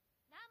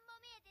え。なんも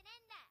見えてね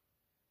えんだ。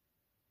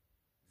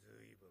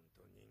ずいぶん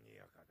と賑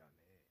やかだ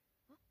ね。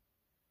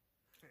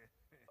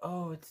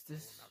Oh, it's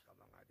this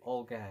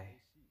old guy.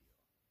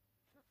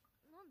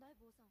 なんだい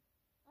坊さん。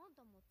あん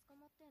たも捕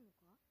まってんの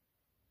か？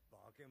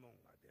化け物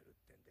が出る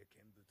ってんで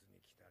見物に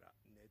来たら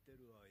寝て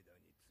る間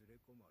に連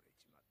れ込まれ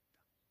ちまっ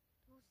た。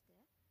どうして？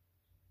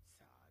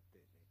さて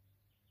ね、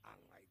案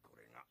外こ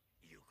れが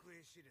行方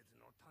知れず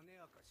の種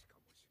明かしか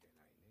もしれ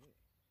ないね。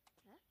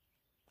え？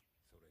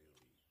それよ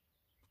り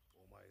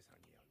お前さ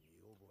んには見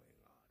覚え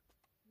がある。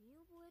見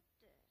覚えっ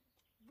て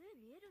目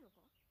見えるの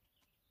か？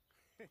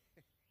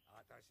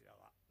あたしら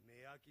は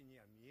目焼き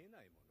には見えな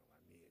いものが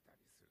見えた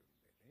りするん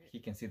でね。 He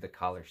can see the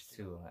colors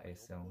too, I よ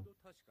っ assume. ぽ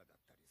ど確かだっ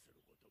たりす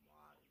ることも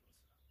あるの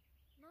さ。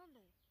なん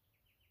だよ。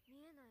見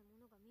えないも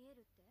のが見え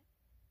るって？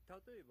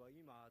例えば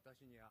今あた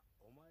しには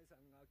お前さ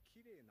んが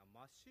綺麗な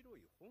真っ白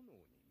い炎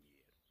に見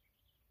える。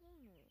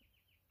炎？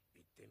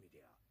言ってみ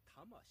りゃ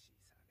魂さ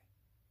ね。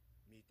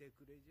見て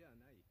くれじゃ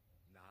ない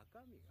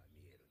中身が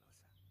見えるの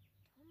さ。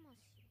魂？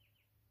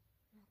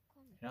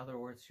中身？ In other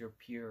words, you're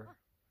pure.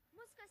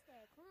 もしかして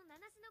この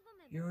七種の五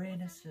面 You're も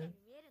坊さんみたい innocent.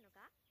 に見えるの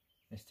か？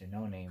 Mr.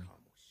 No Name. か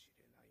もし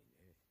れない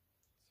ね。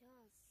じゃ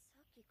あ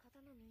さっき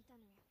刀抜いた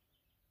のは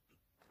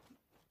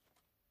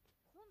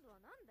今度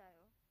はなんだ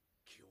よ。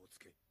気をつ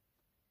け。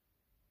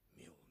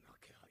妙な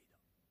気配だ。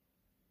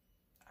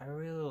 I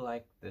really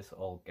like this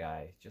old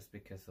guy just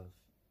because of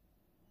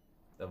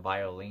the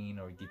violin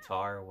or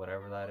guitar or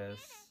whatever that is.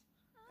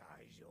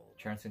 大丈夫。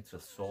 Turns into a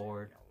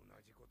sword.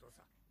 同じこと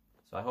さ。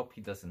 So I hope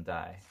he doesn't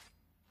die.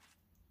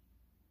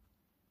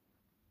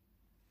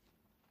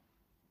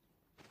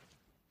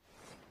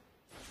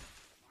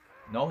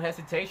 No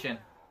hesitation.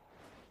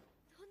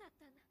 どうなっ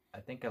たんだ？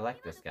 I think I like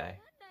this guy.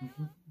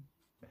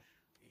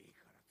 いい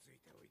からつ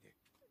いておいで。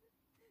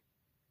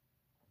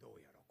どう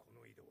やらこ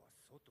の井戸は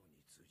外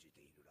に通じて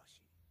いるらし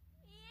い。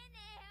見え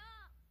ねえよ。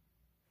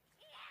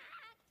いや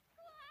ー、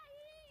怖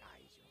い。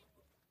大丈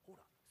夫。ほ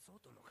ら、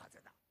外の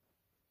風だ。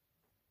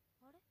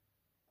あれ？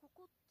こ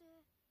こっ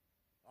て。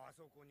あ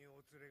そこに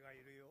お連れがい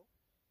るよ。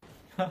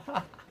あ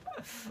あ、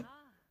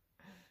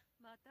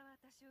また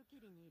私を切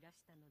りにいら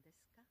したので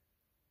すか？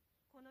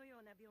この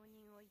ような病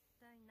人を一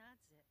体な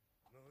ぜ？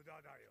無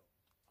駄だよ。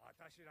あ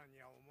たしら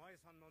にはお前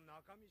さんの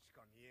中身し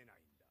か見えな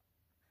いんだ。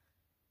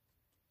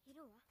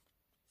色は？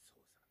そ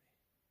うさね。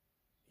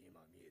今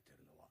見えて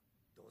るのは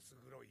どす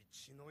黒い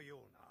血の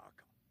ような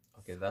赤。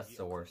 Okay, that's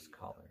the worst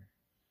color.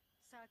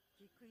 さっ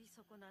き食い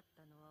損なっ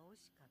たのは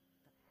惜しかっ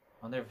た。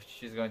 I wonder if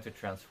she's going to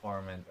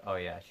transform into... Oh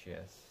yeah, she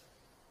is.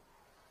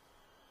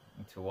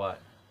 Into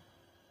what?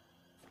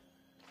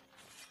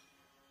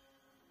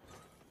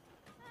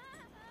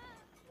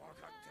 わ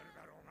かってる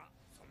だろうが、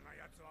そんな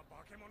奴は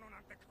化け物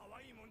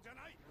ゃ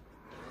ない。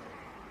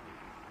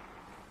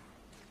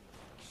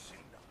鬼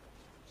神だ。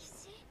騎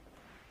士？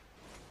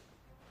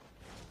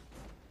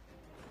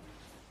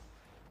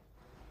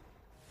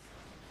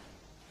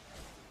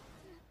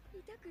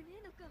痛くね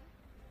えのか。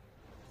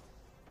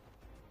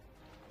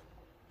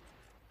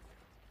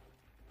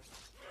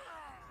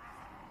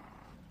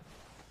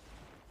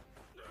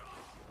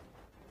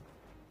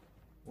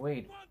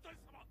Wait, バンダイ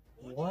様、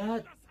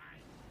 what?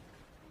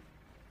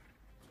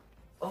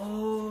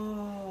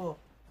 Oh,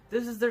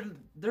 this is their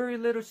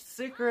dirty little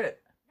secret.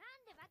 な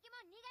んでバケ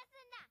モン逃がす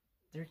んだ。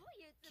 They're どう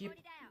いうつも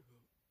りだよ。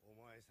お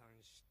前さん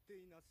知って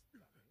いなすった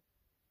ね。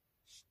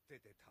知っ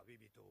てて旅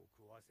人を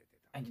食わせて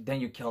た。 and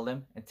then you kill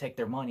them and take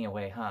their money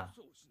away, huh?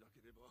 そうしなけ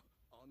れば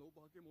あの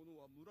化け物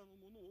は村の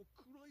者を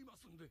食らいま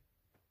すんで。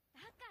だ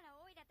から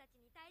オイラたち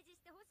に退治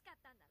して欲しかっ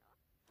たんだろ。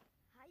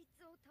あい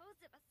つを倒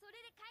せばそれ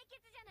で解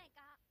決じゃない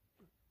か。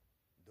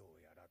ど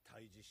うやら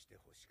退治して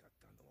欲しかっ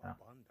たのは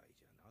バンダイ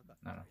じゃなかっ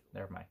た No, よ。 no,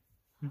 never mind.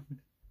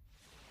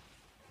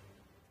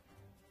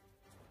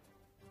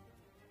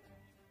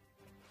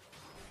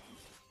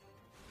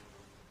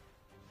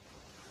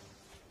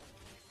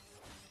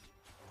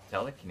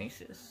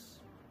 Telekinesis?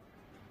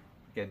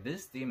 Okay,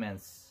 these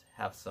demons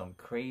have some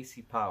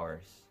crazy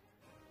powers.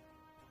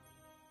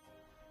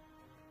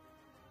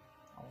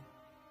 Oh.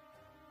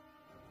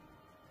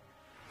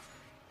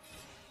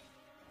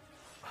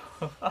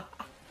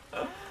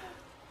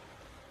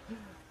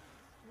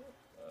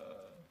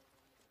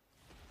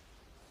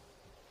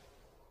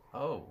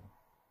 Oh.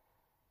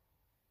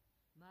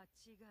 間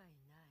違い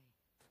ない。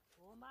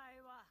お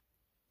前は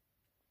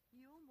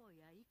よも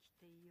や生き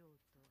ていよう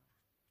と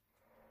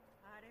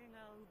は、あれ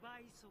が奪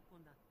い損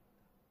なった。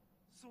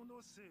そ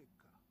のせい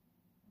か。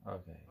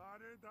 Okay. あ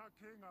れだ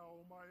けが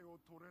お前を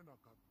取れな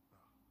かった。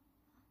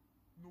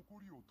残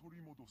りを取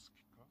り戻す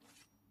気か。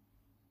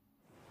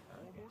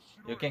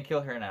 You can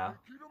kill her now.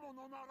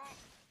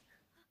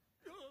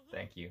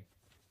 Thank you.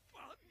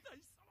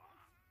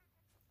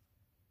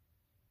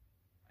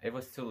 It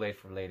was too late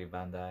for Lady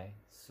Bandai,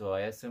 so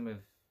I assume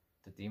if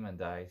the demon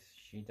dies,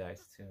 she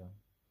dies too.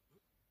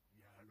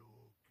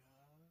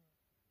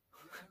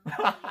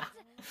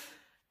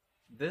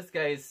 This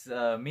guy is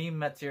meme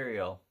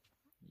material.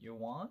 You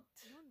want?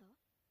 なんだ。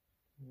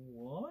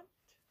 What?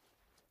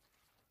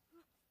 な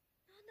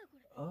んだこ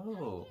れ。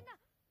 Oh. 大変だ。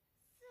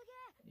す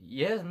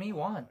げえ。 Yes, me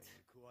want.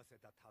 食わせ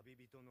た旅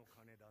人の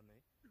金だ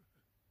ね。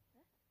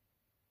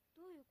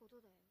どういうこと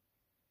だよ。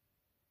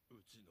う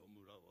ちの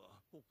村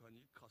は他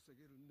に稼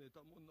げるネ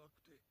タもな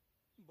くて、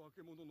化け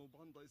物の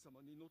バンダイ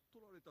様に乗っ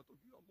取られた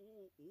時は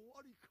もう終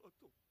わりか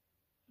と。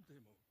で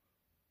も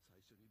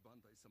最初にバン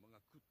ダイ様が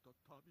食った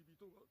旅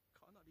人が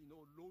かなり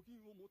のロ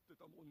ギンを持って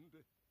たもんで、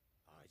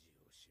味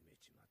を占め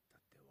ちまった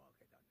ってわ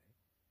けだね。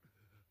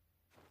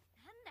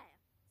なんだよ。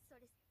そ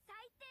れ最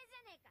低じ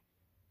ゃねえか。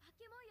バ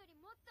ケモンより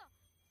もっと。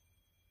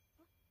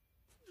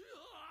う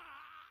わ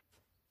ー、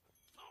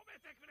止め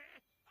てく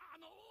れ、あ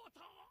の音。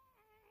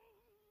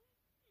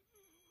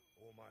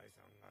お前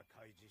さんが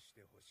退治し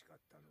て欲しか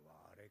ったの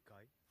はあれか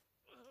い？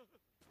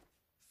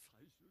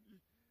最初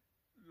に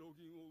ロ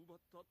ギンを奪っ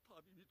た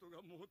旅人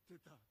が持って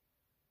た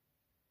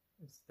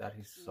Is that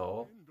his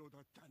soul? 粘土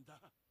だったん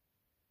だ。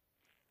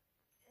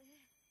悪か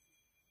った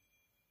よ。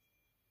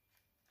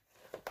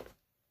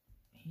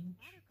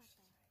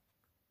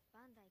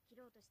バンダイ切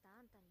ろうとした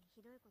あんたに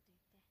ひどいこと言っ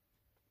て。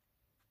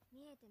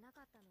見えてな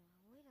かったの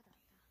はオイラだっ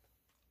た。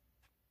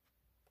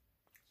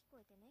聞こ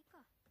えてねえ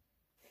か。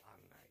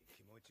案外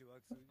気持ちは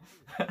通じ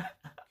る。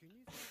気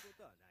にする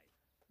ことはない。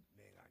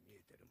目が見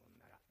えてるもん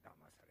なら騙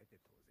されて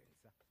当然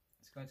さ。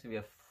 It's going to be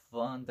a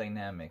fun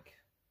dynamic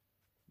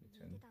似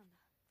て between. たん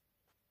だ。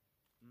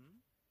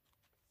ん？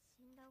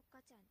死んだおっか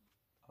ちゃんに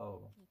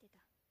Oh. 似てた。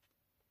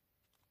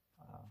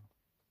 Wow.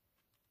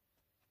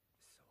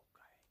 そう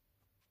かい。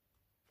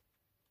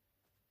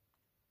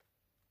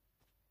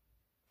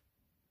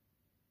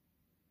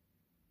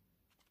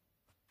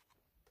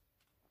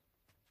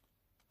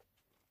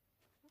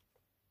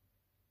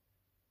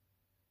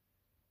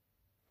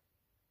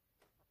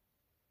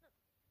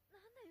な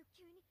んだよ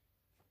急に。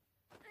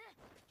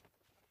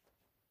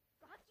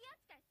ガキ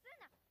扱いすん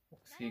な。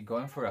 Is he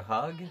going for a hug? な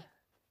んだ。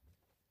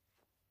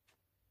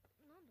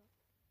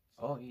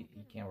 Oh, he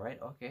can't write?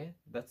 Okay,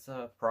 that's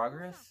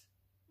progress.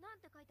 なん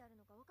て書いてある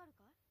のかわかる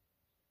かい？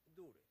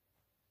どれ？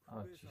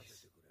 Oh, 触れさ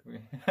せ jeez. てくれ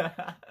る？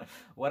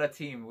 What a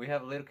team. We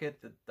have a little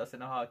kid that doesn't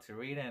know how to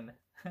read, and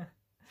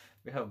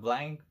we have a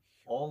blind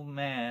old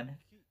man.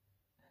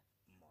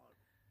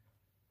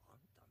 あん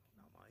たの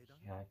名前だ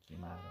ね。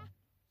 Hyakkimaru.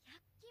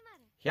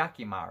 100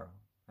期丸。 Hyakkimaru,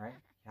 right?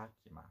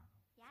 Hyakkimaru.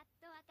 やっ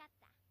とわかっ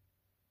た。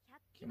100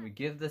期 Can we 丸。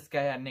 give this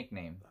guy a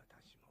nickname?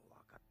 私も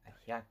わかったよ。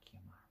 Hyakkimaru.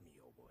 見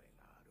覚え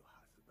がある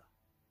はずだ。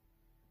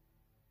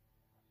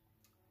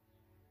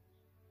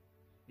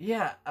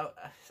 Yeah,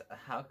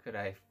 how could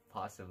I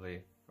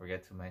possibly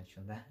forget to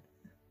mention that?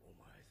 お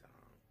前さん、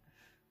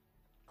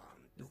あ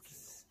ん時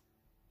It's,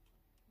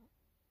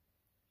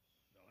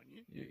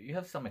 何？ you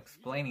have some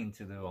explaining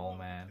to do, old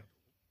man.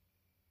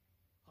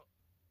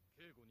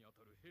 警護に当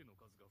たる兵の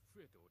数が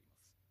増えておりま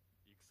す。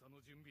戦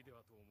の準備では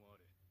と思わ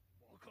れ。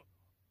バカな。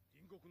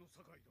隣国の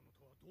酒井殿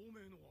とは同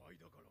盟の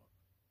間から。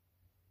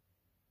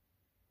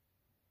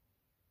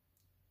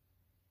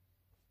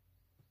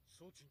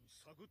措置に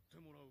探って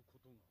もらうこ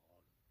とが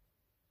ある。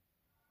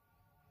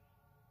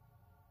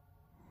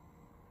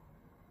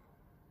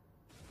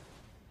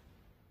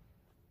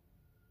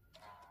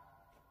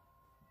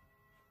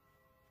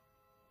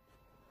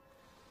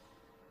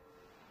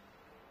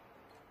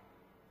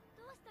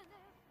どうしたんだ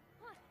よ。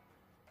おい、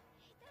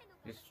痛いの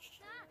か。 Is,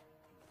 なあ、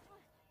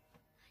おい、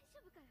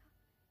大丈夫かよ。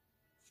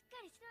しっか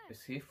りしろよ。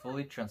 is he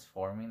fully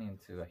transforming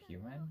into a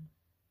human?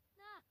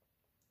 なあ、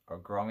 Or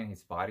growing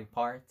his body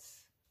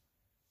parts?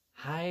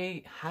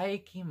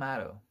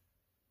 Hyakkimaru.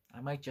 I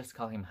might just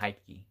call him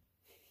Hyki.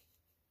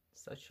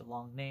 Such a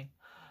long name.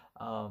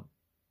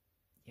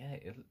 Yeah,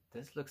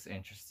 this looks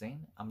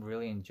interesting. I'm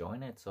really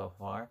enjoying it so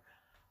far.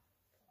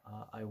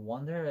 I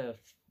wonder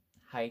if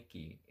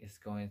Hyki is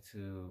going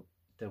to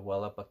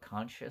develop a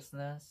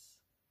consciousness.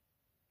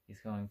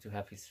 He's going to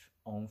have his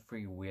own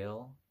free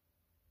will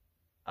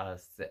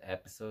as the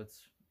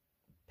episodes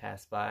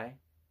pass by.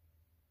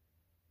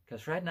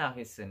 Because right now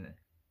he's in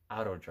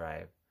auto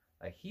drive.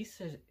 Like he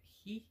says,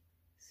 he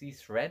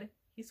sees red,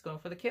 he's going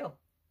for the kill.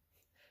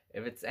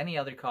 If it's any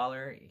other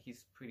color,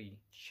 he's pretty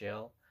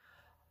chill.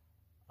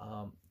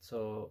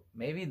 So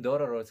maybe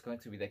Dororo is going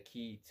to be the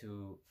key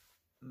to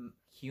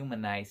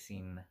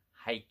humanizing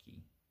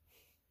Hyki.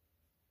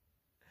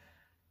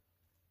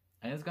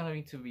 And it's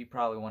going to be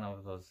probably one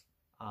of those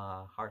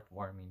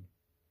heartwarming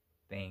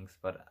things,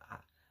 but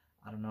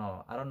I don't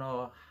know. I don't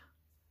know.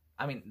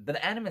 I mean,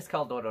 the anime is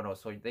called Dororo,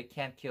 so they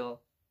can't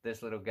kill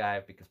this little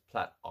guy because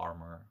plot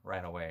armor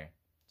right away.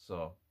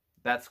 So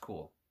that's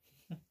cool.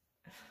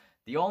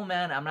 The old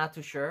man, I'm not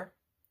too sure.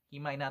 He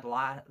might not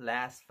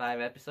last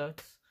 5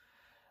 episodes,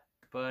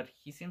 but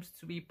he seems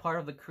to be part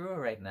of the crew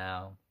right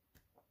now.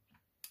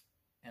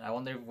 And I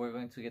wonder if we're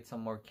going to get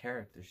some more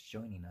characters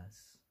joining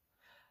us.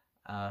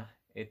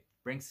 It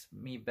brings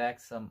me back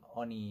some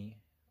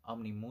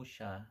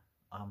Omnimusha,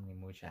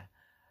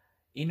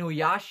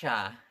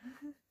 Inuyasha.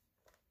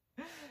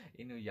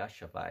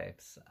 Inuyasha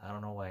vibes. I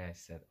don't know why I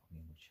said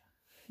Omnimusha.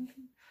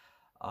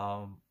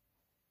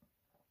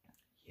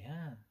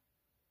 Yeah.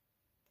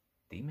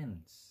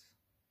 Demons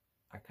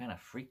are kind of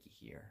freaky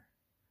here.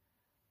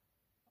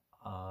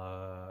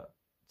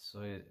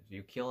 So if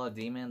you kill a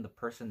demon, the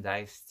person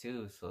dies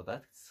too, so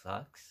that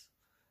sucks.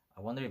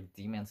 I wonder if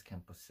demons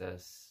can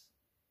possess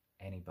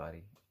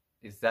anybody.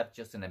 Is that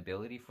just an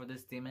ability for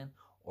this demon,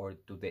 or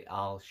do they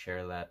all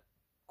share that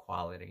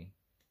quality?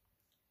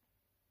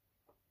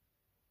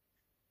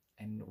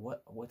 And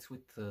what's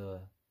with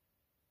the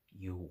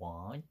you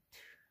want?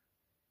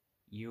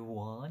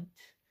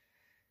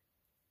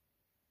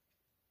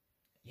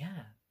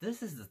 Yeah,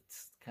 this is the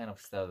kind of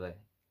stuff that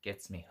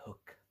gets me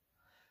hooked.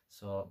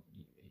 So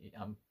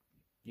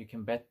you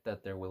can bet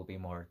that there will be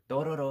more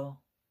Dororo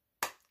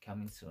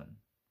coming soon.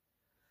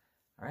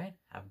 Alright,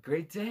 have a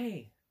great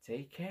day.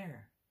 Take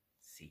care.